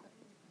enemigo?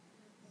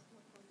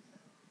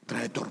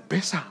 Trae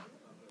torpeza.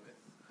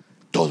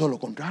 Todo lo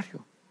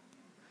contrario.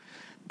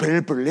 Pero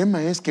el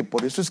problema es que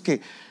por eso es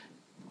que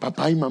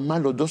papá y mamá,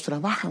 los dos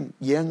trabajan,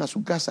 llegan a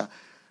su casa,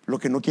 lo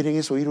que no quieren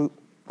es oír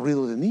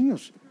ruido de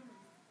niños.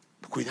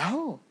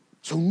 Cuidado,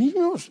 son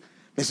niños,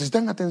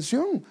 necesitan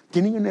atención,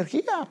 tienen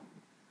energía.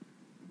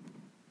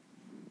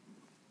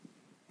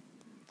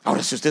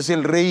 Ahora, si usted es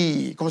el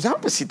rey, ¿cómo se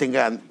llama? Pues si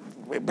tenga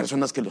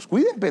personas que los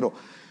cuiden, pero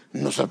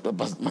nos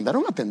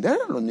mandaron a atender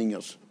a los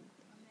niños.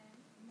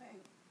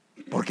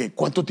 Porque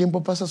 ¿cuánto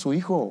tiempo pasa su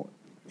hijo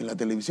en la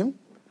televisión?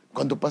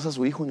 ¿Cuánto pasa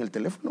su hijo en el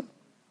teléfono?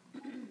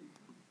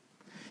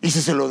 Y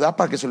si se lo da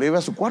para que se lo lleve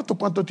a su cuarto,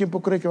 ¿cuánto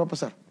tiempo cree que va a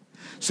pasar?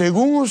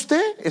 Según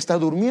usted, está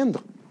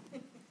durmiendo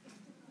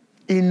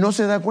y no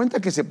se da cuenta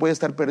que se puede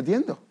estar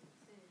perdiendo.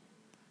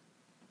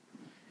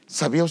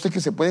 ¿Sabía usted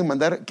que se pueden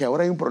mandar, que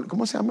ahora hay un problema?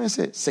 ¿Cómo se llama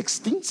ese?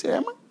 ¿Sexting se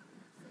llama?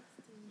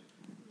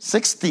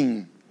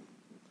 Sexting.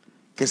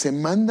 Que se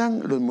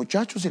mandan los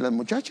muchachos y las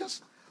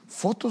muchachas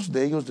fotos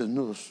de ellos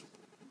desnudos.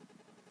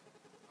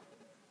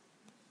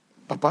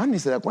 Papá ni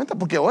se da cuenta,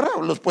 porque ahora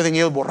los pueden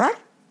ellos borrar.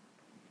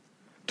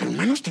 Pero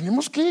hermanos,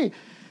 tenemos que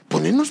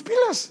ponernos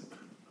pilas,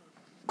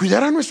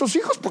 cuidar a nuestros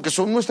hijos, porque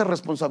son nuestra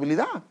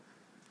responsabilidad.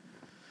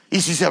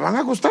 Y si se van a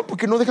acostar, ¿por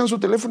qué no dejan su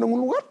teléfono en un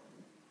lugar?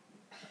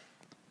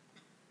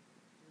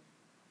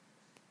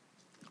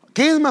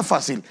 ¿Qué es más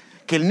fácil?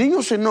 ¿Que el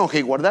niño se enoje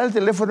y guardar el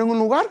teléfono en un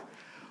lugar?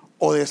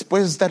 ¿O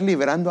después estar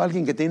liberando a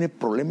alguien que tiene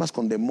problemas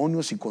con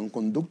demonios y con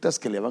conductas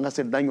que le van a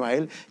hacer daño a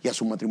él y a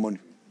su matrimonio?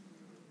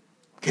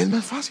 ¿Qué es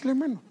más fácil,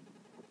 hermano?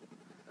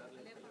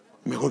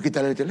 Mejor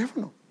quitarle el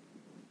teléfono.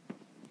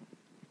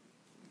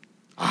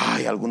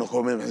 Ay, algunos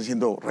jóvenes me están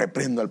diciendo,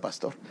 reprendo al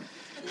pastor.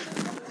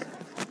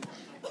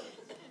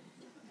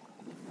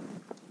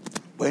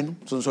 Bueno,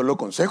 son solo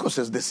consejos,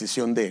 es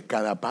decisión de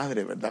cada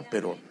padre, ¿verdad?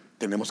 Pero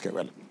tenemos que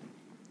verlo.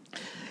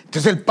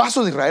 Entonces el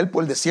paso de Israel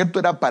por el desierto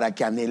era para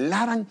que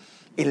anhelaran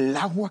el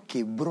agua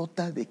que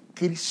brota de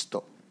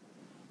Cristo.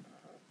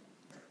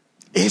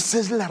 Esa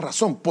es la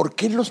razón. ¿Por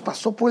qué los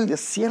pasó por el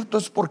desierto?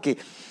 Es porque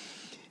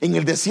en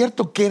el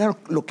desierto, ¿qué era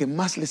lo que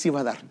más les iba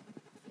a dar?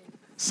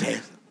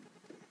 Sed.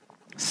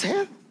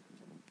 Sed.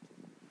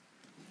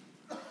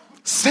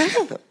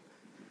 Sed.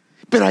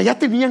 Pero allá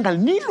tenían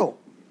al Nilo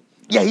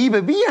y ahí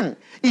bebían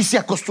y se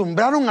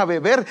acostumbraron a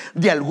beber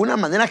de alguna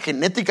manera,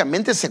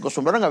 genéticamente se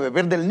acostumbraron a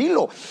beber del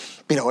Nilo.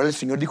 Pero ahora el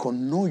Señor dijo,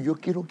 no, yo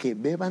quiero que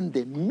beban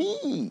de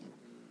mí.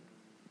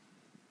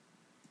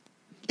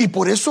 Y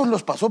por eso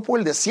los pasó por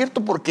el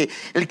desierto, porque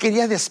Él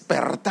quería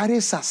despertar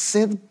esa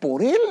sed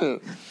por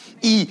Él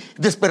y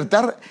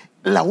despertar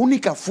la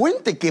única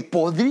fuente que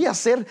podría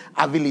ser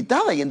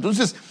habilitada. Y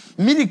entonces,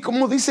 mire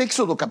cómo dice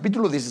Éxodo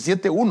capítulo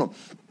 17:1.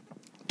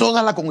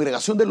 Toda la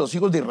congregación de los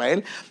hijos de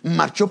Israel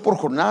marchó por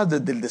jornadas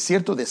desde el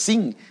desierto de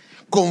Sin,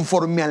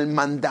 conforme al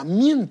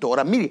mandamiento.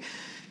 Ahora mire,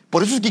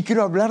 por eso es que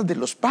quiero hablar de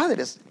los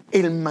padres.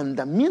 El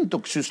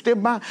mandamiento, si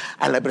usted va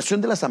a la versión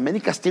de las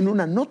Américas, tiene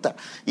una nota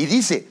y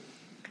dice: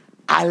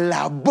 a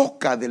la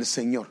boca del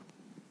Señor,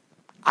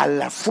 a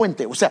la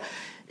fuente. O sea,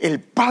 el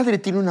padre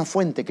tiene una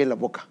fuente que es la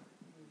boca.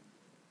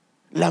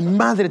 La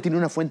madre tiene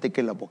una fuente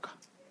que es la boca.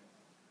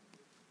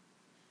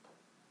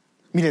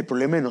 Mire, el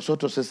problema de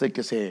nosotros es de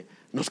que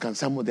nos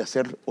cansamos de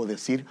hacer o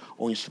decir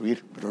o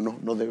instruir, pero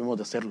no debemos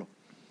de hacerlo,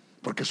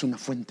 porque es una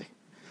fuente.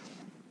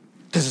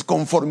 Entonces,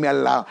 conforme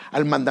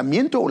al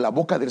mandamiento o la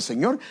boca del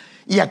Señor,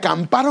 y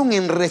acamparon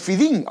en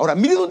Refidín. Ahora,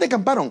 mire dónde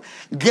acamparon: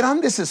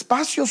 grandes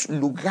espacios,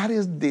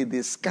 lugares de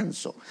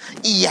descanso.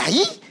 Y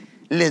ahí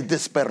les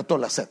despertó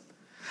la sed.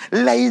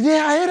 La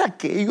idea era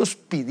que ellos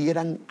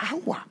pidieran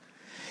agua,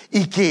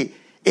 y que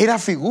era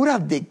figura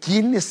de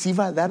quién les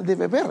iba a dar de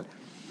beber.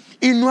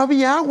 Y no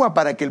había agua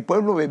para que el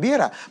pueblo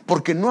bebiera,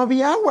 porque no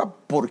había agua,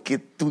 porque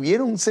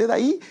tuvieron sed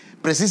ahí,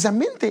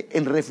 precisamente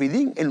en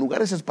Refidín, en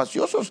lugares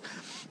espaciosos,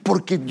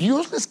 porque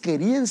Dios les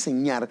quería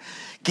enseñar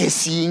que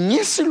si en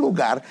ese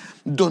lugar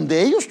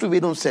donde ellos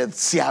tuvieron sed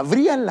se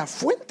abría la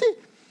fuente,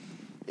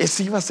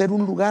 ese iba a ser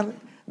un lugar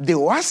de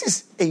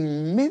oasis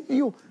en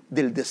medio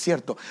del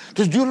desierto.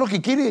 Entonces Dios lo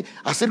que quiere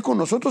hacer con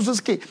nosotros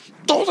es que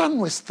toda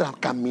nuestra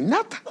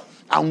caminata,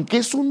 aunque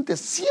es un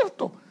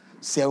desierto,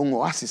 sea un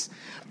oasis.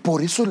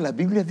 Por eso la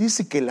Biblia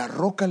dice que la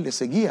roca le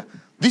seguía.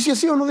 ¿Dice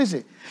así o no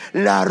dice?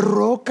 La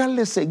roca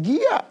le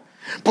seguía,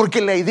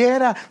 porque la idea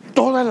era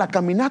toda la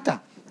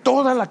caminata.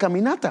 Toda la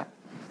caminata.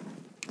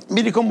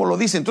 Mire cómo lo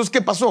dice. Entonces,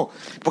 ¿qué pasó?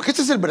 Porque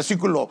este es el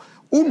versículo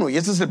 1 y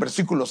este es el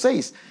versículo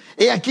 6.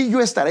 He aquí,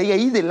 yo estaré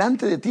ahí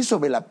delante de ti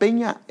sobre la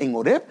peña en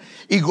Horeb,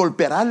 y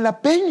golpearás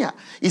la peña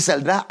y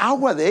saldrá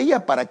agua de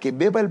ella para que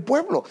beba el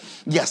pueblo.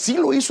 Y así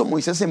lo hizo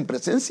Moisés en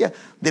presencia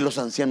de los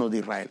ancianos de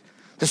Israel.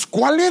 Entonces,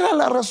 ¿cuál era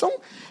la razón?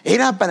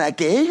 Era para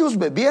que ellos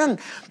bebieran,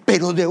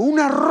 pero de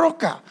una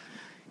roca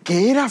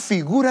que era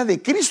figura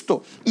de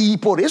Cristo. Y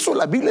por eso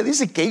la Biblia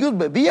dice que ellos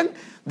bebían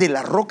de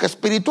la roca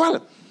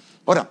espiritual.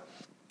 Ahora,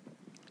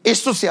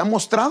 esto se ha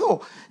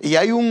mostrado, y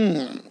hay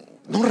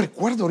no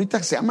recuerdo ahorita,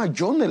 que se llama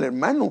John, el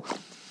hermano,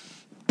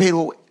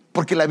 pero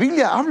porque la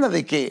Biblia habla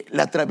de que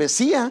la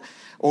travesía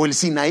o el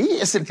Sinaí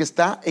es el que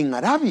está en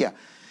Arabia,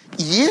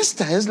 y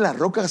esta es la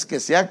roca que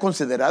se ha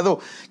considerado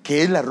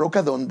que es la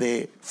roca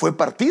donde fue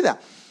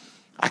partida.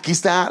 Aquí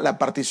está la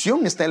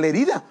partición, está la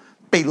herida,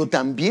 pero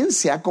también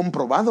se ha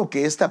comprobado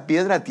que esta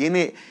piedra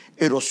tiene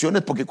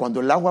erosiones, porque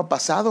cuando el agua ha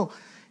pasado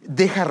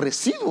deja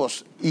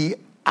residuos, y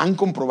han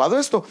comprobado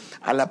esto.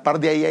 A la par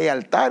de ahí hay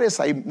altares,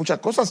 hay muchas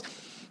cosas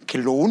que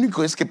lo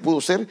único es que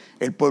pudo ser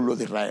el pueblo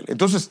de Israel.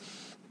 Entonces,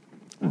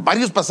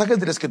 varios pasajes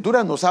de la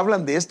Escritura nos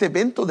hablan de este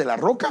evento de la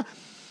roca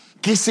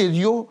que se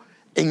dio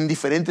en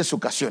diferentes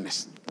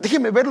ocasiones.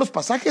 Déjenme ver los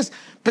pasajes,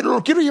 pero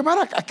lo quiero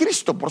llevar a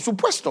Cristo, por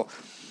supuesto.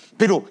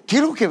 Pero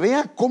quiero que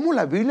vea cómo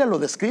la Biblia lo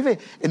describe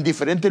en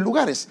diferentes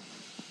lugares.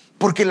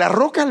 Porque la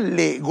roca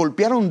le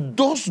golpearon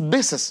 2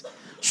 veces.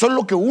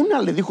 Solo que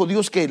una le dijo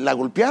Dios que la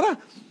golpeara,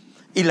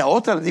 y la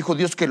otra le dijo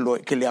Dios que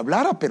le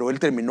hablara, pero él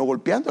terminó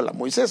golpeándola,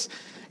 Moisés.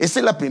 Esta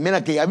es la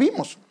primera que ya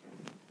vimos.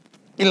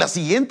 Y la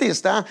siguiente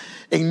está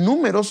en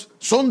Números,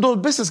 son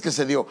 2 veces que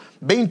se dio,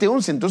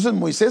 20:11. Entonces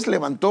Moisés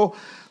levantó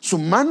su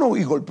mano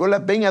y golpeó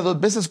la peña 2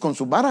 veces con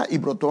su vara, y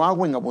brotó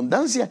agua en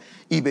abundancia,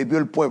 y bebió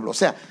el pueblo. O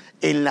sea,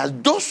 en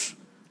las 2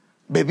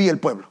 bebía el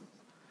pueblo,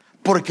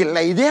 porque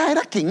la idea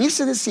era que en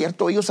ese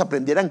desierto ellos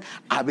aprendieran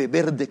a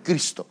beber de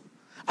Cristo,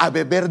 a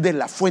beber de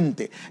la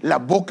fuente, la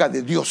boca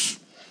de Dios.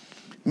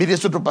 Mire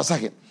este otro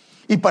pasaje.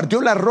 Y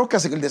partió las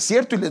rocas en el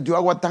desierto y les dio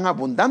agua tan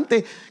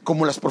abundante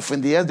como las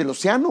profundidades del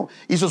océano.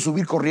 Hizo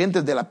subir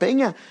corrientes de la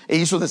peña e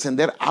hizo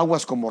descender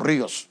aguas como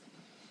ríos.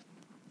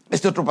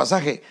 Este otro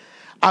pasaje.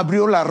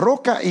 Abrió la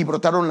roca y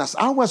brotaron las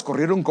aguas,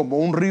 corrieron como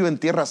un río en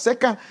tierra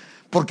seca,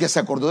 porque se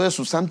acordó de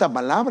su santa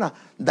palabra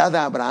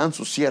dada a Abraham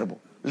su siervo.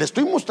 Le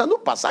estoy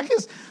mostrando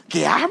pasajes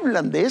que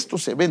hablan de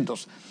estos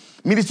eventos.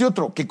 Mire este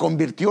otro, que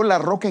convirtió la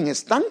roca en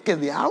estanque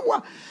de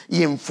agua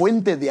y en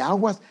fuente de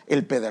aguas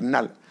el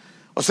pedernal.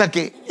 O sea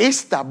que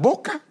esta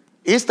boca,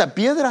 esta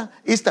piedra,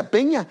 esta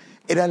peña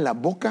era la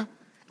boca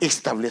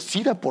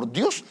establecida por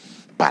Dios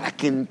para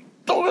que en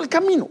todo el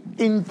camino,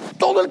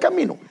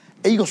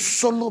 ellos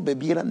solo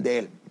bebieran de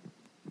él,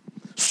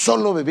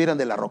 solo bebieran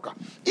de la roca.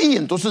 Y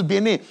entonces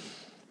viene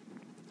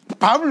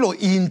Pablo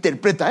e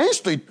interpreta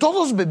esto, y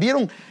todos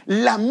bebieron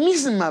la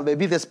misma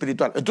bebida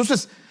espiritual.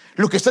 Entonces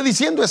lo que está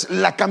diciendo es: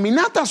 la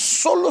caminata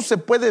solo se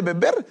puede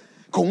beber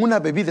con una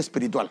bebida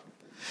espiritual.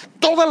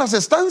 Todas las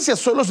estancias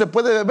solo se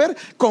puede beber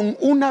con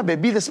una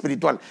bebida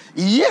espiritual.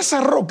 Y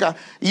esa roca,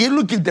 y es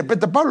lo que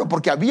interpreta Pablo,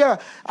 porque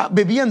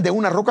bebían de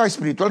una roca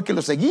espiritual que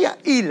los seguía,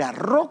 y la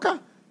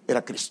roca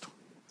era Cristo.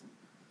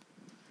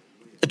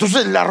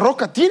 Entonces la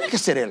roca tiene que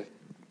ser Él.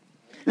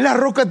 La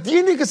roca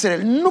tiene que ser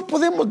Él. No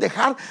podemos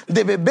dejar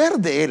de beber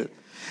de Él.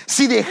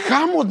 Si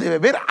dejamos de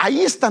beber,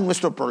 ahí está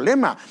nuestro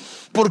problema,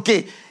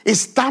 porque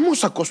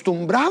estamos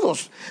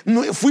acostumbrados,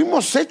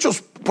 fuimos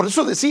hechos, por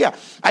eso decía,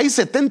 hay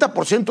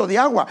 70% de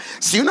agua.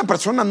 Si una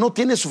persona no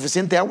tiene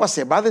suficiente agua,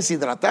 se va a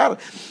deshidratar.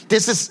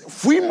 Entonces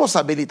fuimos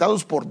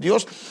habilitados por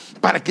Dios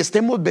para que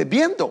estemos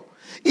bebiendo,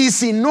 y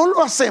si no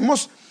lo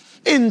hacemos,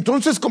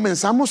 entonces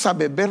comenzamos a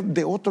beber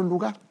de otro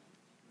lugar.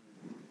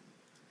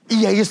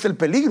 Y ahí está el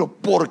peligro,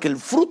 porque el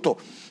fruto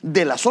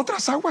de las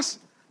otras aguas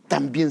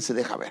también se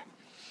deja ver.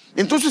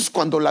 Entonces,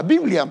 cuando la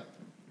Biblia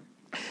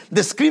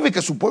describe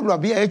que su pueblo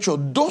había hecho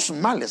 2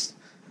 males,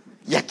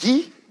 y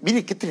aquí,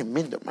 mire qué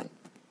tremendo, hermano.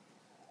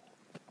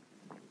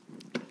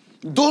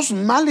 2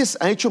 males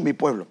ha hecho mi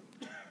pueblo.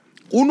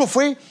 Uno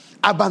fue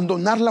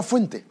abandonar la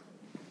fuente,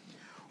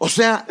 o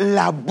sea,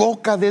 la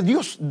boca de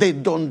Dios, de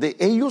donde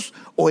ellos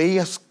o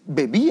ellas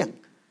bebían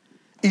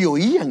y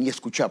oían y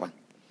escuchaban.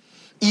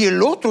 Y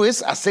el otro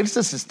es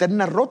hacerse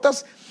cisternas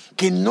rotas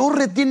que no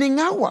retienen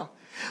agua.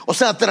 O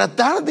sea,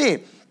 tratar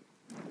de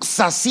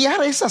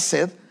saciar esa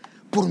sed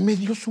por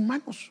medios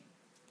humanos.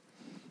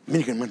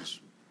 Miren,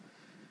 hermanos,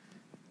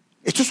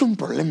 esto es un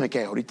problema que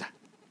hay ahorita.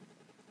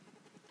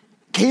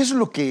 ¿Qué es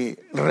lo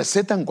que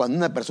recetan cuando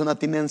una persona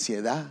tiene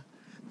ansiedad,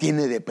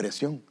 tiene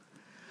depresión?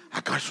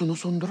 ¿Acaso no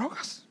son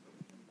drogas?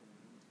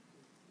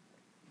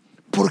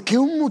 ¿Por qué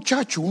un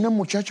muchacho, una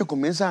muchacha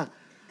comienza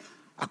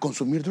a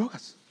consumir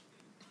drogas?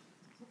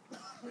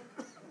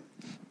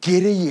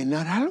 ¿Quiere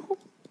llenar algo?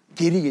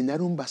 ¿Quiere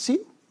llenar un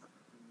vacío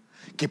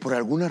que por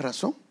alguna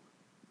razón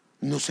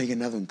no se ha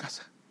llenado en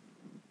casa?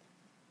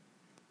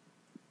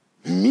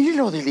 Mire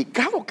lo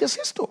delicado que es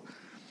esto.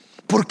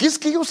 ¿Por qué es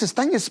que ellos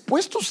están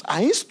expuestos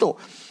a esto?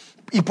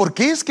 ¿Y por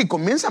qué es que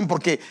comienzan?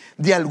 Porque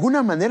de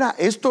alguna manera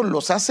esto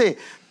los hace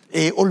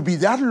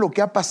olvidar lo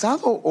que ha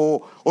pasado,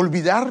 o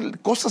olvidar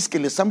cosas que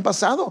les han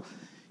pasado.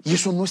 Y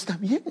eso no está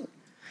bien.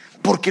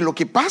 Porque lo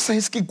que pasa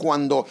es que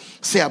cuando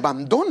se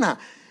abandona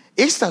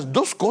estas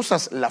 2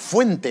 cosas, la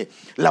fuente,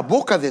 la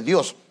boca de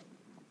Dios,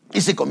 y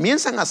se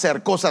comienzan a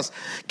hacer cosas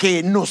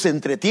que nos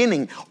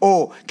entretienen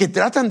o que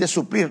tratan de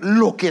suplir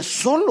lo que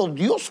solo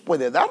Dios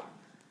puede dar,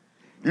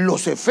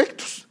 los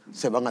efectos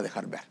se van a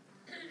dejar ver.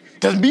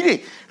 Entonces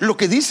mire lo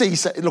que dice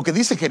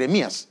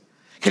Jeremías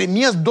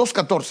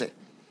 2:14.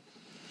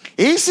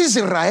 ¿Es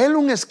Israel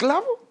un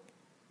esclavo?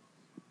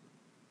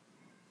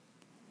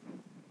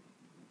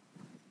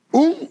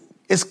 ¿Un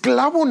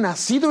esclavo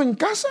nacido en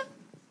casa?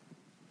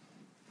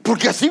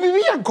 Porque así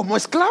vivían, como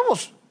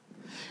esclavos.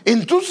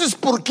 Entonces,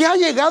 ¿por qué ha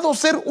llegado a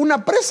ser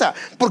una presa?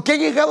 ¿Por qué ha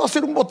llegado a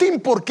ser un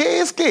botín? ¿Por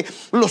qué es que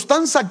lo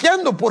están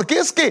saqueando? ¿Por qué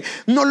es que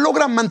no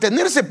logran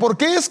mantenerse? ¿Por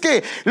qué es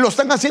que lo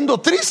están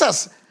haciendo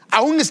trizas,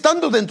 aún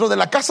estando dentro de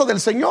la casa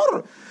del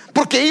Señor?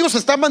 Porque ellos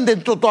estaban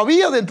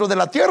todavía dentro de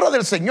la tierra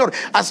del Señor,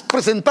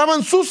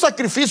 presentaban sus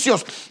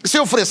sacrificios, se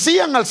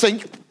ofrecían al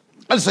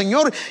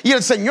Señor, y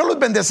el Señor los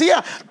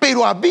bendecía,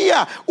 pero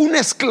había una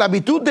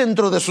esclavitud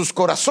dentro de sus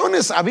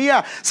corazones,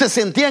 se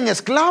sentían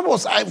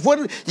esclavos,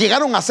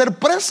 llegaron a ser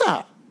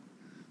presa.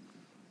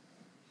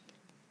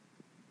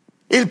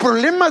 El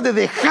problema de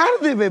dejar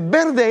de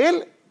beber de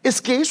Él es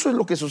que eso es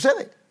lo que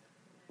sucede.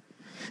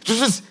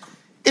 Entonces,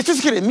 este es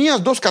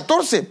Jeremías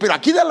 2:14, pero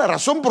aquí da la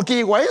razón por qué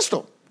llegó a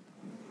esto.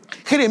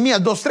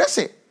 Jeremías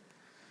 2:13.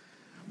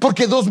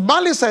 Porque 2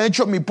 males ha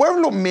hecho mi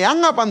pueblo, me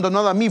han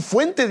abandonado a mí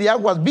fuente de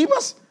aguas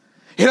vivas,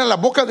 era la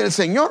boca del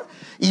Señor,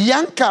 y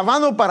han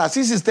cavado para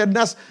sí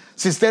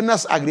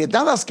cisternas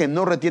agrietadas que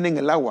no retienen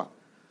el agua.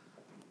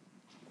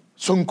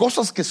 Son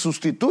cosas que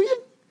sustituyen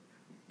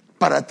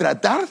para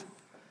tratar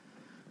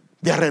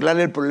de arreglar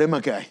el problema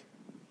que hay.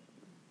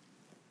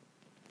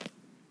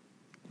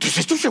 Entonces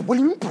esto se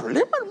vuelve un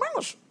problema,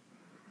 hermanos.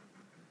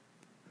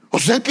 O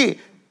sea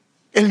que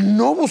el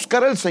no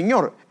buscar al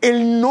Señor,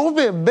 el no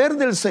beber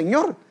del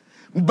Señor,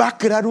 va a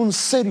crear un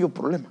serio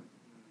problema.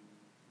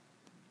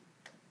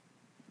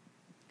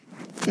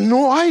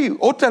 No hay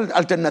otra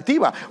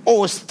alternativa.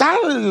 O está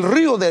el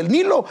río del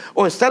Nilo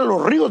o están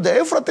los ríos de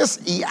Éufrates,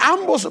 y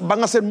ambos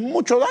van a hacer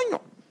mucho daño.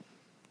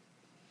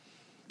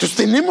 Entonces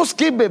tenemos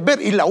que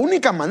beber, y la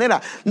única manera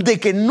de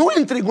que no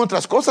entren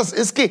otras cosas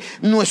es que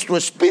nuestro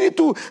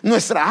espíritu,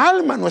 nuestra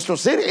alma, nuestro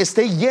ser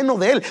esté lleno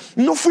de Él.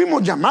 No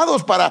fuimos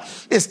llamados para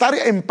estar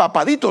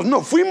empapaditos, no,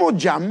 fuimos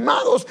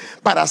llamados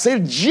para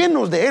ser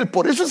llenos de Él.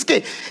 Por eso es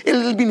que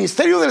el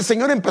ministerio del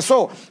Señor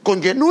empezó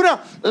con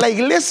llenura, la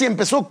iglesia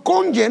empezó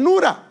con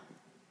llenura,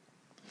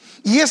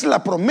 y es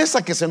la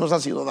promesa que se nos ha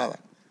sido dada.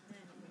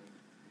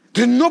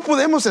 Entonces no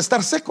podemos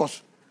estar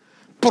secos,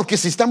 porque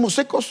si estamos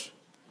secos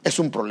es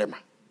un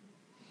problema.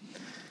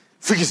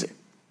 Fíjese,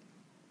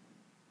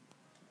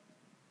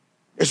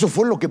 eso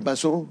fue lo que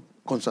pasó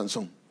con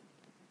Sansón.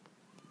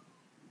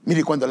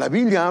 Mire, cuando la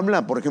Biblia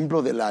habla, por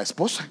ejemplo, de la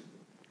esposa,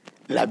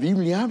 la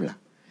Biblia habla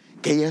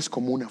que ella es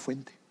como una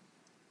fuente,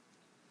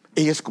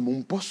 ella es como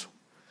un pozo.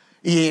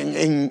 Y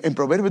en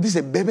Proverbios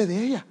dice: bebe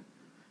de ella,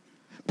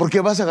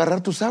 porque vas a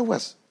agarrar tus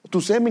aguas, tu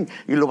semen,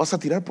 y lo vas a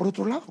tirar por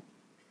otro lado.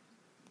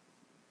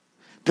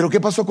 Pero ¿qué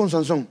pasó con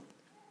Sansón?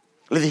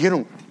 Le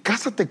dijeron: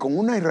 cásate con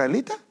una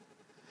israelita.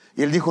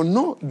 Y él dijo: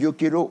 no, yo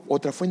quiero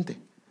otra fuente.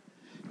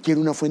 quiere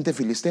una fuente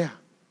filistea.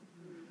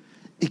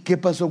 ¿Y qué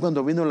pasó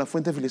cuando vino la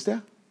fuente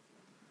filistea?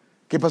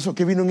 ¿Qué pasó?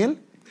 ¿Qué vino en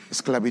él?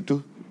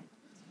 Esclavitud.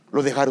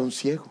 Lo dejaron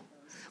ciego.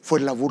 Fue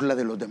la burla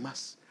de los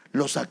demás.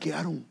 Lo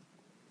saquearon.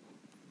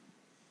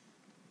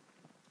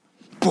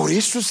 Por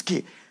eso es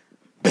que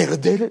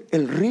perder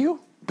el río,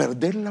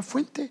 perder la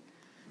fuente,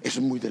 es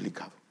muy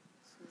delicado.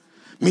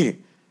 Mire,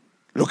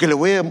 lo que le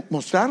voy a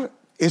mostrar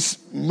es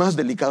más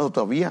delicado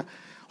todavía.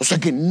 O sea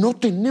que no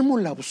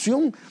tenemos la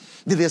opción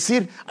de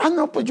decir,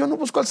 no, pues yo no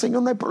busco al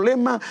Señor, no hay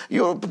problema.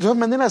 Yo, de todas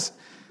maneras,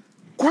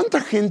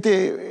 ¿cuánta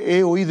gente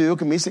he oído yo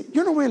que me dice,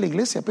 yo no voy a la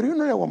iglesia, pero yo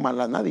no le hago mal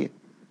a nadie?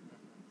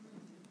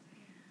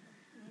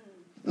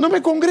 No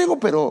me congrego,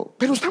 pero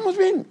estamos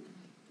bien.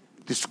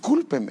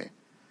 Discúlpeme.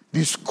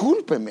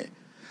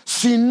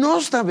 Si no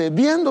está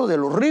bebiendo de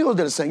los ríos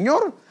del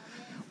Señor,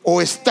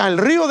 o está el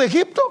río de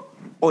Egipto,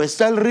 o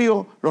está los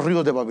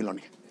ríos de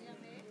Babilonia.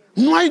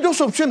 No hay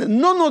dos opciones.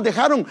 No nos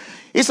dejaron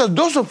esas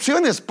dos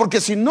opciones, porque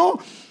si no,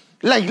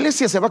 la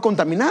iglesia se va a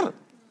contaminar.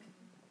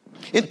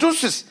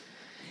 Entonces,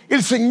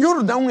 el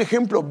Señor da un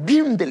ejemplo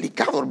bien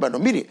delicado, hermano.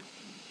 Mire,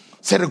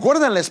 ¿se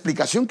recuerdan la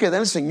explicación que da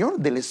el Señor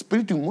del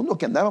espíritu inmundo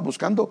que andaba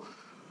buscando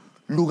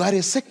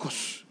lugares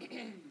secos,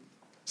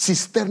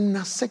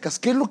 cisternas secas?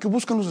 ¿Qué es lo que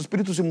buscan los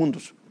espíritus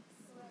inmundos?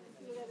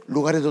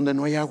 Lugares donde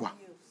no hay agua.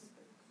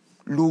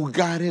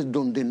 Lugares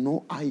donde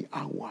no hay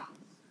agua.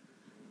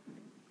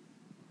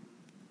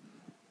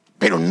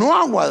 Pero no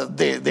agua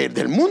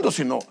del mundo,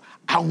 sino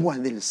agua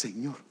del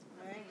Señor.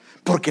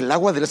 Porque el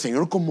agua del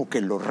Señor como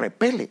que lo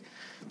repele.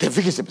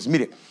 Fíjese, pues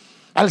mire,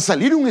 al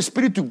salir un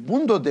espíritu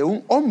inmundo de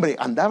un hombre,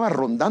 andaba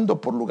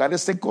rondando por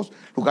lugares secos,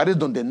 lugares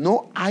donde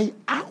no hay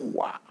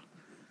agua.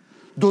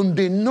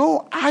 Donde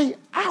no hay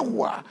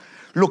agua.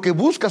 Lo que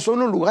busca son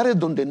los lugares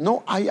donde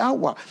no hay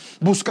agua,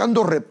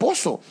 buscando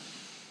reposo.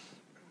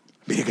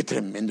 Mire qué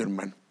tremendo,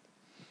 hermano.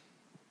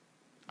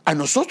 A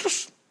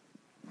nosotros,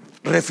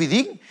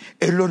 Refidín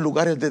es los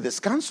lugares de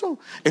descanso,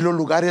 es los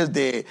lugares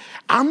de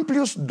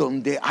amplios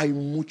donde hay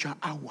mucha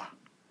agua.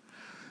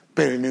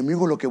 Pero el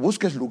enemigo lo que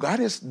busca es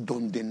lugares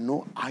donde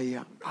no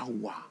haya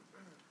agua.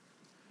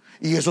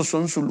 Y esos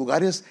son sus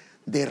lugares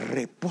de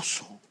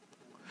reposo.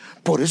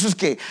 Por eso es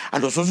que a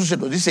nosotros se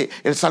nos dice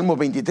el Salmo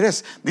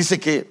 23, dice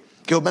que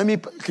Jehová mi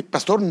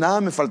pastor,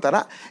 nada me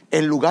faltará,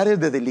 en lugares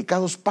de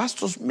delicados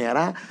pastos me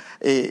hará.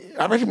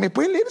 A ver, ¿me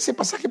puede leer ese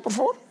pasaje, por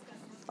favor?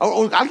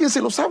 ¿O alguien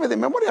se lo sabe de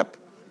memoria?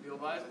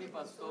 Jehová es mi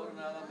pastor,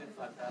 nada me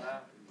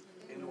faltará.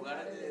 En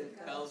lugares de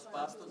delicados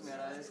pastos me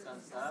hará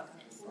descansar.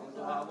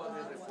 Junto a aguas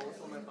de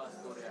reposo me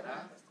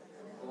pastoreará.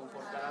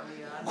 Confortará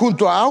mi alma.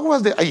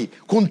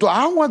 Junto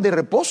a aguas de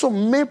reposo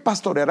me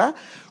pastoreará.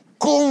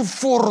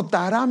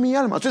 Confortará mi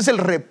alma. Entonces el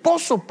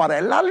reposo para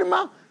el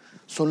alma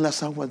son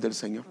las aguas del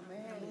Señor.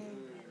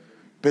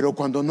 Pero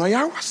cuando no hay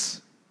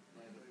aguas,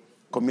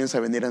 comienza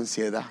a venir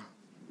ansiedad,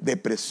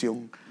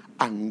 depresión,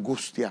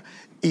 angustia,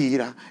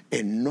 ira,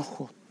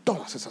 enojo,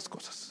 todas esas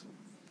cosas.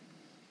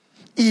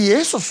 Y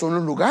esos son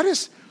los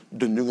lugares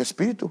donde un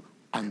espíritu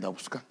anda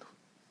buscando.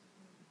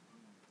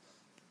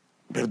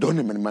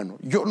 Perdóneme, hermano,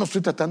 yo no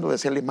estoy tratando de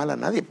hacerle mal a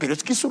nadie, pero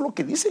es que eso es lo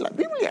que dice la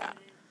Biblia.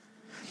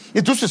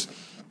 Entonces,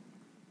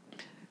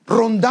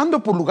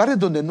 rondando por lugares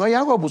donde no hay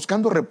agua,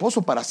 buscando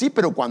reposo para sí,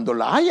 pero cuando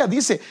la haya,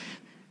 dice,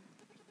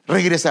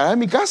 regresará a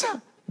mi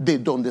casa de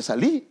donde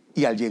salí,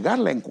 y al llegar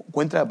la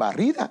encuentra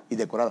barrida y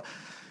decorada.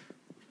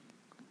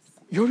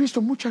 Yo he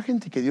visto mucha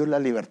gente que Dios la ha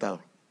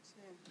libertado,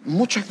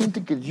 mucha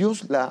gente que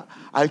Dios la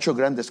ha hecho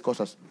grandes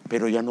cosas,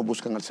 pero ya no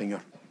buscan al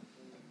Señor,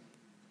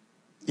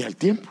 y al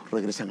tiempo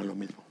regresan a lo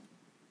mismo.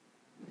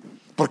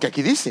 Porque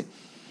aquí dice,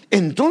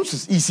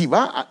 entonces, y si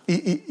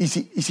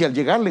al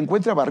llegar la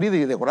encuentra barrida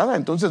y decorada,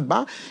 entonces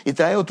va y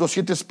trae otros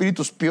 7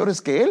 espíritus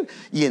peores que él,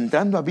 y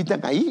entrando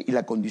habitan ahí, y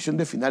la condición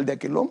de final de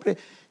aquel hombre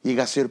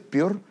llega a ser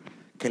peor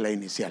que la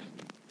inicial.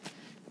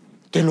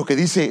 Entonces lo que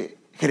dice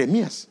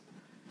Jeremías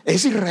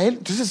es Israel,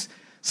 entonces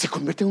se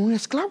convierte en un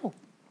esclavo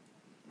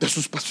de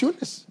sus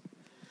pasiones,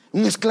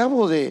 un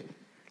esclavo de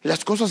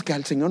las cosas que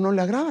al Señor no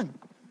le agradan,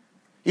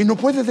 y no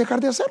puede dejar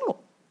de hacerlo.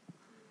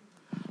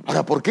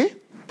 Ahora, ¿por qué?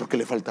 Porque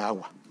le falta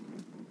agua.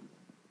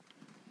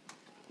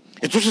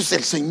 Entonces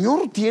el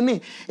Señor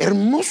tiene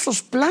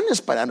hermosos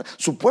planes para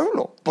su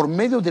pueblo por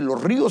medio de los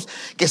ríos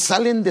que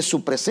salen de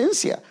su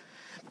presencia,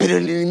 pero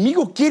el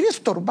enemigo quiere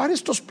estorbar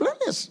estos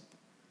planes.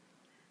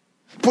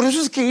 Por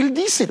eso es que él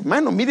dice,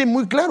 hermano, miren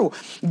muy claro,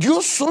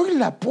 yo soy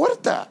la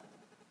puerta,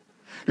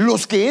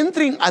 los que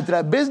entren a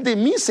través de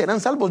mí serán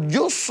salvos,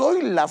 yo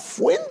soy la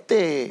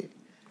fuente.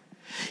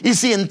 Y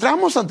si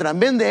entramos a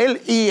través de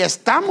él y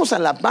estamos a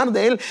la par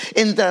de él,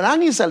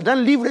 entrarán y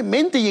saldrán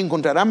libremente y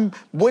encontrarán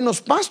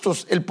buenos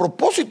pastos. El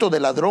propósito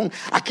del ladrón,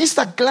 aquí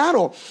está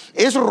claro,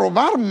 es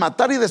robar,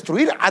 matar y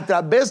destruir a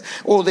través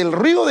o del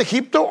río de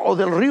Egipto o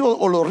del río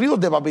o los ríos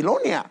de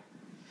Babilonia.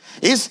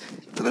 Es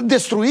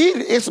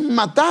destruir, es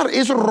matar,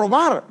 es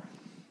robar.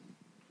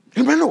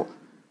 Hermano,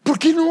 ¿por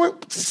qué no?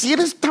 Si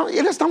eres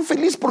tan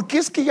feliz, ¿por qué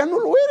es que ya no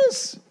lo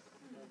eres?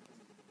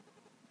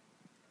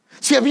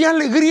 Si había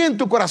alegría en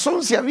tu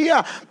corazón, si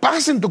había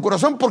paz en tu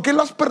corazón, ¿por qué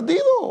lo has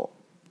perdido?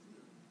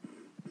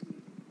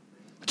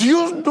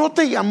 Dios no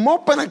te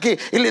llamó para que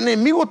el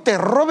enemigo te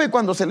robe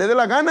cuando se le dé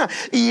la gana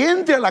y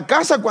entre a la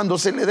casa cuando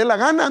se le dé la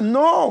gana.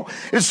 No,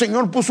 el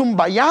Señor puso un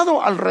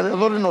vallado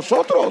alrededor de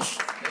nosotros.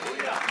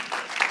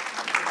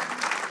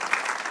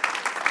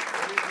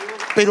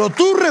 Pero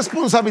tu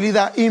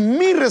responsabilidad y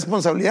mi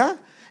responsabilidad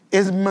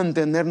es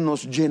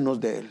mantenernos llenos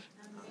de Él.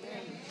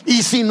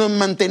 Y si nos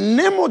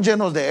mantenemos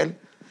llenos de Él,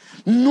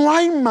 no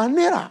hay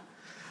manera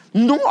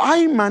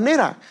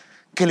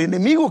que el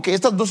enemigo, que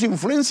estas dos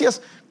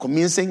influencias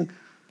comiencen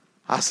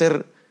a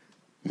hacer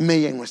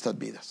mella en nuestras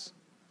vidas.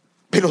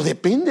 Pero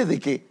depende de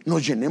que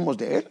nos llenemos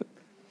de Él.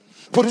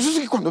 Por eso es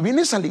que cuando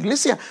vienes a la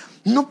iglesia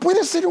no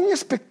puedes ser un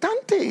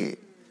expectante.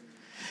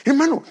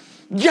 Hermano,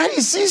 ya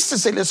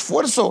hiciste el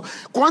esfuerzo.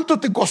 ¿Cuánto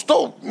te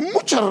costó?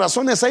 Muchas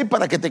razones hay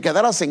para que te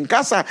quedaras en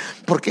casa,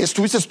 porque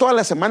estuviste toda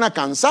la semana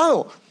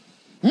cansado.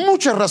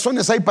 Muchas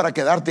razones hay para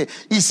quedarte.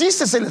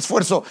 Hiciste el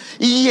esfuerzo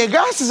y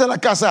llegaste a la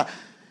casa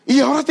y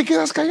ahora te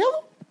quedas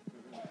callado.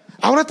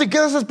 Ahora te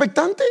quedas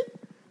expectante.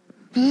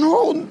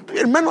 No,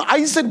 hermano,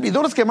 hay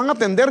servidores que van a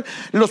atender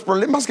los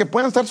problemas que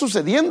puedan estar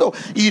sucediendo,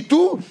 y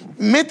tú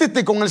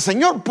métete con el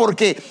Señor,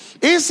 porque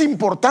es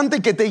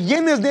importante que te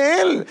llenes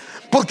de Él.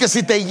 Porque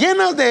si te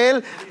llenas de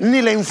Él,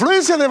 ni la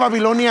influencia de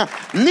Babilonia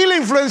ni la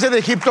influencia de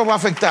Egipto va a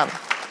afectar.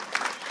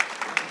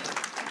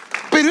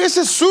 Pero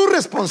esa es su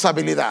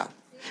responsabilidad.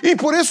 Y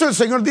por eso el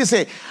Señor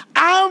dice: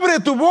 abre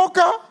tu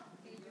boca.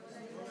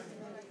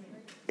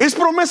 ¿Es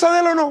promesa de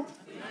Él o no?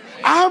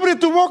 Abre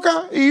tu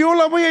boca y yo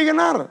la voy a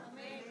llenar.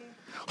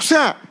 O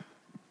sea,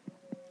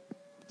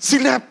 si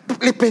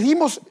le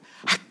pedimos,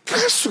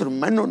 ¿acaso,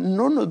 hermano,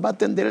 no nos va a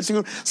atender el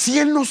Señor? Si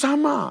Él nos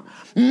ama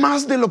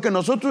más de lo que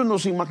nosotros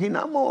nos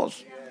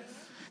imaginamos.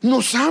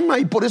 Nos ama,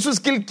 y por eso es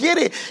que Él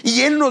quiere.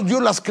 Y Él nos dio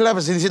las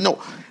claves y dice: no,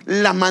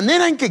 la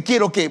manera en que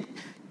quiero que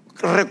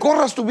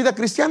recorras tu vida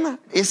cristiana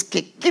es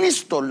que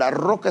Cristo, la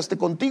roca, esté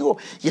contigo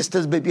y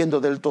estés bebiendo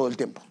de Él todo el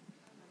tiempo.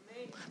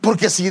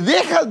 Porque si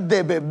dejas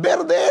de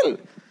beber de Él,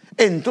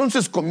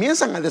 entonces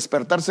comienzan a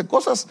despertarse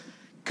cosas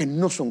que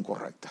no son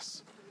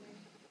correctas.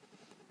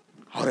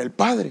 Ahora, el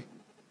Padre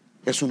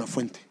es una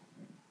fuente.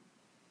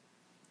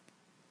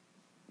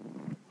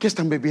 ¿Qué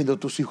están bebiendo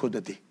tus hijos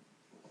de ti?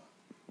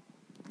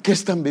 ¿Qué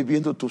están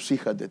bebiendo tus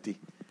hijas de ti?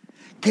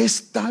 ¿Qué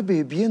está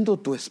bebiendo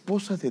tu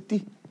esposa de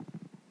ti?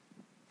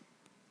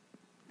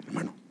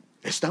 Hermano,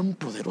 es tan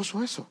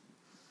poderoso eso.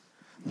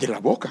 De la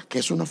boca, que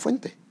es una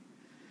fuente.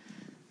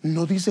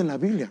 No dice en la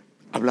Biblia,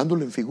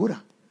 hablándolo en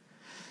figura,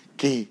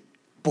 que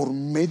por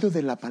medio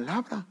de la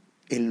palabra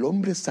el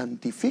hombre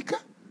santifica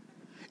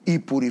y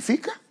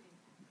purifica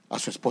a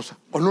su esposa.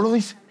 ¿O no lo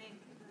dice?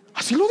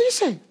 Así lo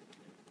dice.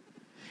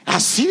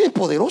 Así de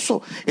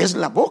poderoso es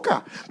la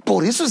boca.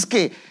 Por eso es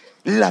que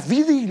la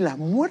vida y la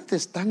muerte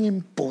están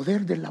en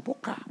poder de la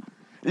boca.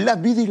 La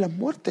vida y la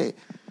muerte.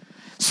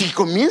 Si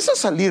comienza a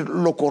salir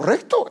lo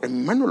correcto,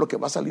 hermano, lo que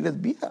va a salir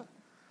es vida.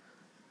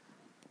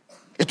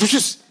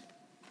 Entonces,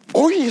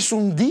 hoy es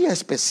un día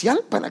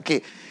especial para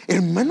que,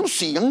 hermanos,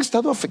 si han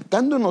estado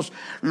afectándonos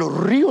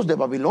los ríos de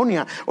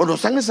Babilonia, o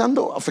nos han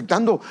estado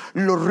afectando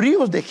los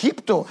ríos de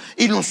Egipto,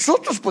 y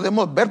nosotros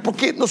podemos ver,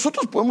 porque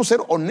nosotros podemos ser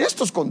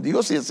honestos con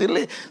Dios y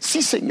decirle: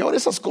 sí, Señor,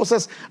 esas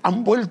cosas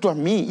han vuelto a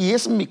mí y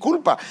es mi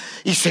culpa.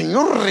 Y,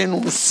 Señor,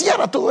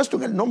 renunciar a todo esto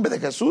en el nombre de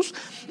Jesús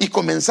y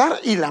comenzar.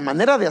 Y la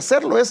manera de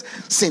hacerlo es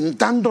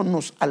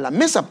sentándonos a la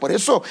mesa. Por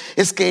eso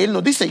es que Él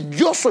nos dice: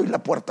 yo soy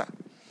la puerta,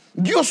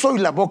 yo soy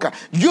la boca,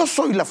 yo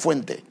soy la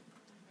fuente.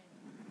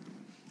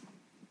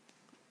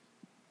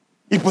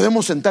 Y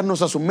podemos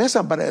sentarnos a su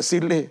mesa para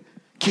decirle: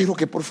 quiero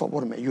que por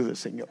favor me ayudes,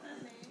 Señor.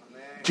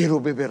 Quiero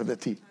beber de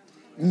ti,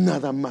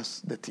 nada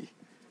más de ti,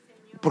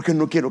 porque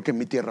no quiero que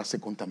mi tierra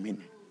se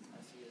contamine.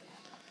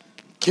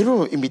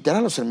 Quiero invitar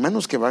a los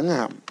hermanos que van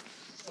a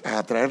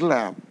traer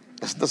la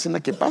Santa Cena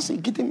que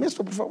pasen. Quítenme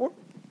esto, por favor.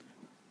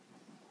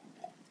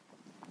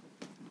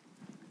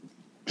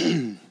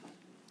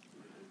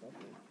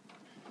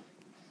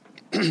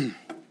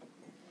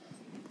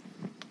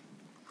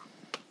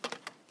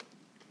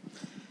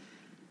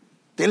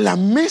 De la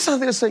mesa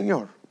del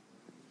Señor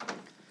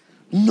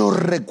nos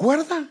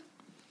recuerda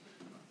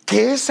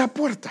que esa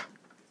puerta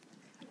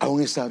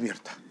aún está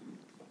abierta.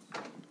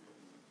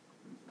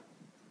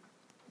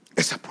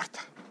 Esa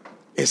puerta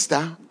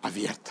está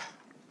abierta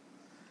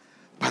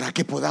para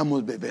que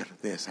podamos beber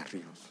de esos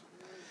ríos.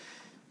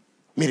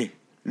 Mire,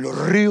 los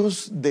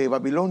ríos de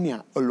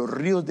Babilonia o los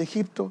ríos de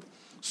Egipto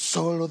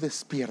solo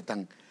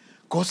despiertan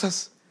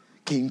cosas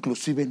que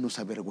inclusive nos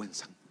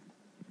avergüenzan,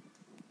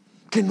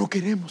 que no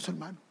queremos,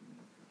 hermano.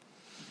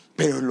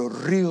 Pero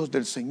los ríos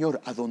del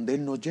Señor, a donde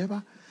Él nos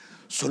lleva,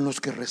 son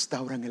los que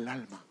restauran el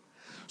alma.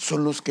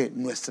 Son los que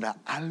nuestra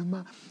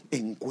alma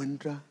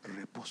encuentra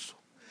reposo.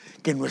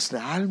 Que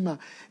nuestra alma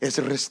es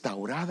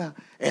restaurada,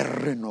 es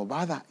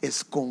renovada,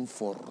 es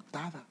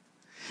confortada.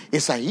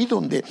 Es ahí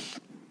donde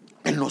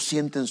Él nos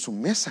sienta en su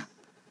mesa,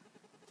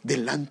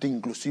 delante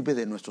inclusive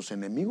de nuestros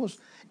enemigos,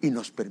 y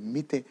nos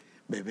permite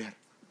beber.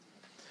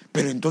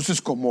 Pero entonces,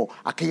 como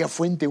aquella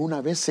fuente una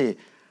vez se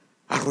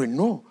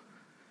arruinó,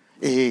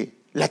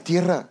 la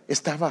tierra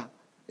estaba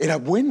era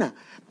buena,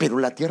 pero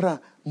la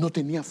tierra no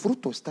tenía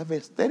fruto, estaba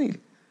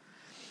estéril.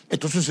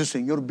 Entonces el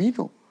Señor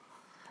vino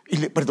y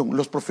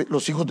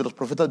los hijos de los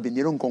profetas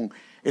vinieron con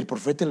el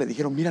profeta y le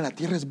dijeron: mira, la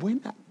tierra es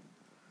buena,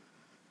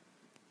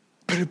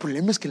 pero el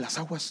problema es que las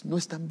aguas no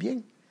están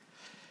bien.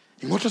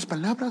 En otras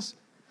palabras,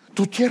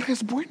 tu tierra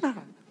es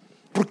buena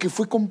porque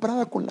fue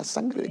comprada con la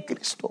sangre de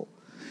Cristo,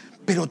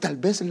 pero tal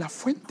vez la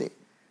fuente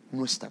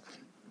no está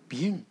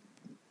bien.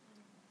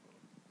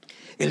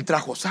 Él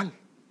trajo sal,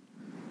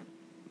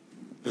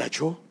 la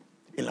echó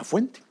en la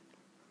fuente,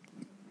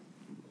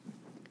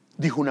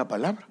 dijo una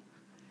palabra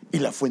y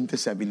la fuente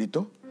se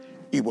habilitó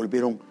y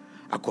volvieron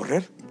a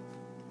correr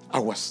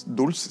aguas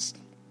dulces.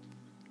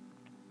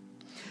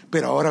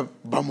 Pero ahora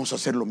vamos a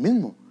hacer lo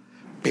mismo,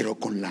 pero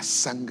con la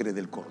sangre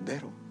del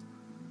Cordero,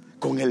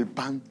 con el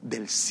pan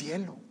del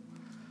cielo,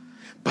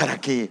 para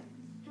que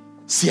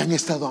si han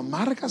estado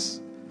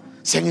amargas,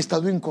 si han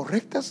estado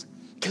incorrectas,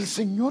 que el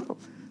Señor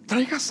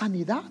traiga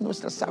sanidad a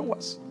nuestras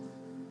aguas.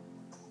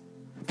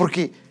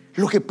 Porque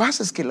lo que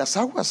pasa es que las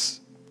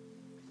aguas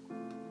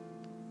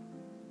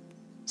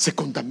se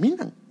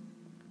contaminan,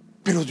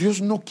 pero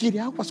Dios no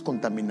quiere aguas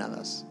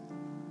contaminadas.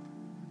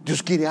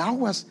 Dios quiere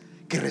aguas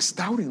que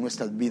restauren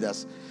nuestras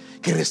vidas,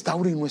 que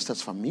restauren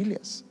nuestras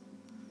familias.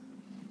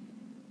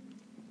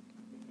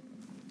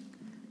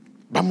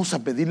 Vamos a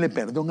pedirle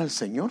perdón al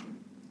Señor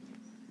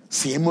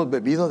si hemos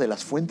bebido de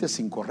las fuentes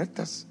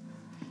incorrectas,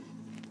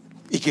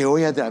 y que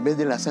hoy, a través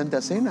de la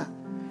Santa Cena,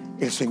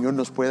 el Señor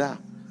nos pueda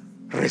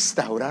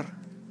restaurar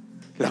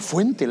la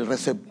fuente, el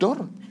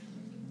receptor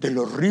de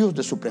los ríos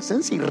de su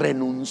presencia, y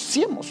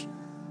renunciemos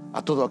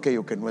a todo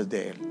aquello que no es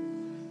de Él.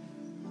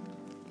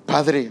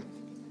 Padre,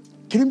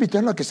 quiero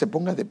invitarlo a que se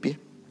ponga de pie,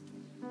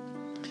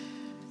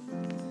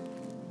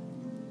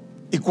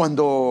 y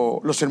cuando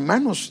los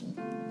hermanos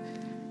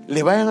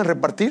le vayan a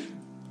repartir,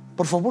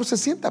 por favor se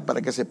sienta para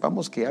que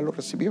sepamos que ya lo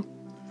recibió.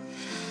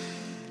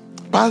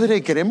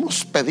 Padre,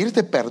 queremos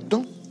pedirte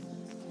perdón.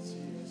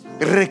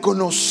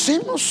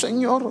 Reconocemos,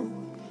 Señor,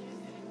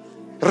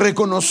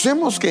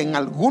 reconocemos que en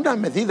alguna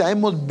medida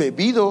hemos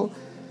bebido,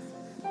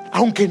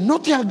 aunque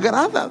no te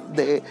agrada,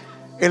 de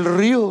el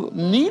río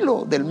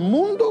Nilo del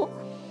mundo,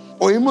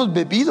 o hemos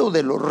bebido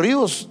de los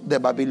ríos de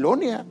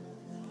Babilonia,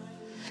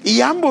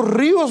 y ambos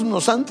ríos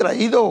nos han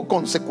traído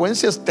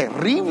consecuencias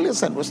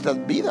terribles a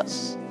nuestras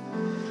vidas.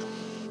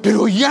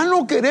 Pero ya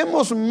no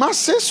queremos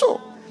más eso.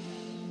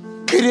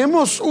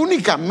 Queremos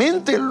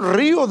únicamente el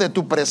río de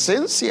tu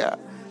presencia,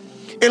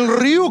 el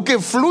río que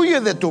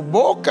fluye de tu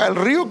boca, el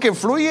río que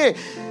fluye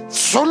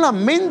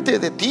solamente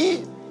de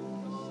ti.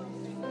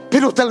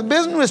 Pero tal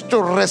vez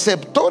nuestro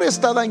receptor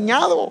está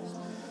dañado.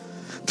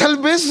 Tal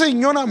vez,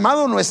 Señor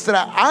amado,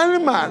 nuestra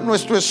alma,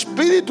 nuestro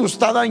espíritu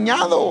está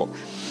dañado,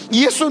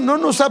 y eso no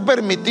nos ha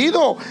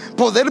permitido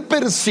poder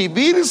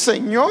percibir,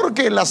 Señor,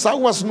 que las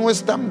aguas no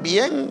están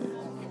bien.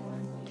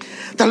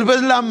 Tal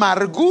vez la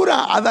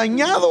amargura ha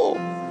dañado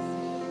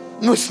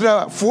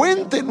nuestra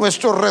fuente,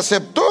 nuestro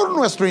receptor,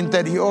 nuestro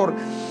interior.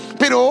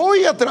 Pero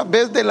hoy, a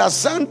través de la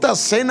Santa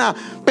Cena,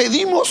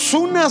 pedimos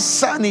una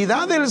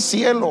sanidad del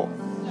cielo.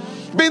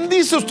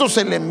 Bendice estos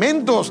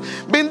elementos,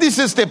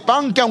 bendice este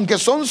pan, que aunque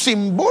son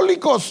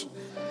simbólicos,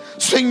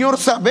 Señor,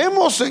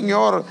 sabemos,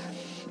 Señor,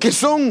 que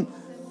son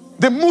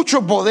de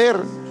mucho poder,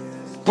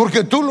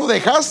 porque tú lo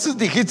dejaste,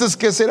 dijiste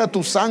que esa era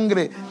tu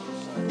sangre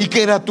y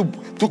que era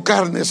tu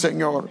carne,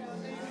 Señor.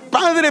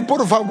 Padre,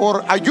 por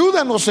favor,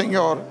 ayúdanos,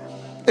 Señor,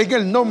 en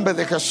el nombre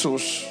de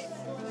Jesús.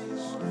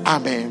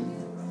 Amén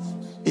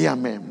y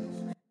amén.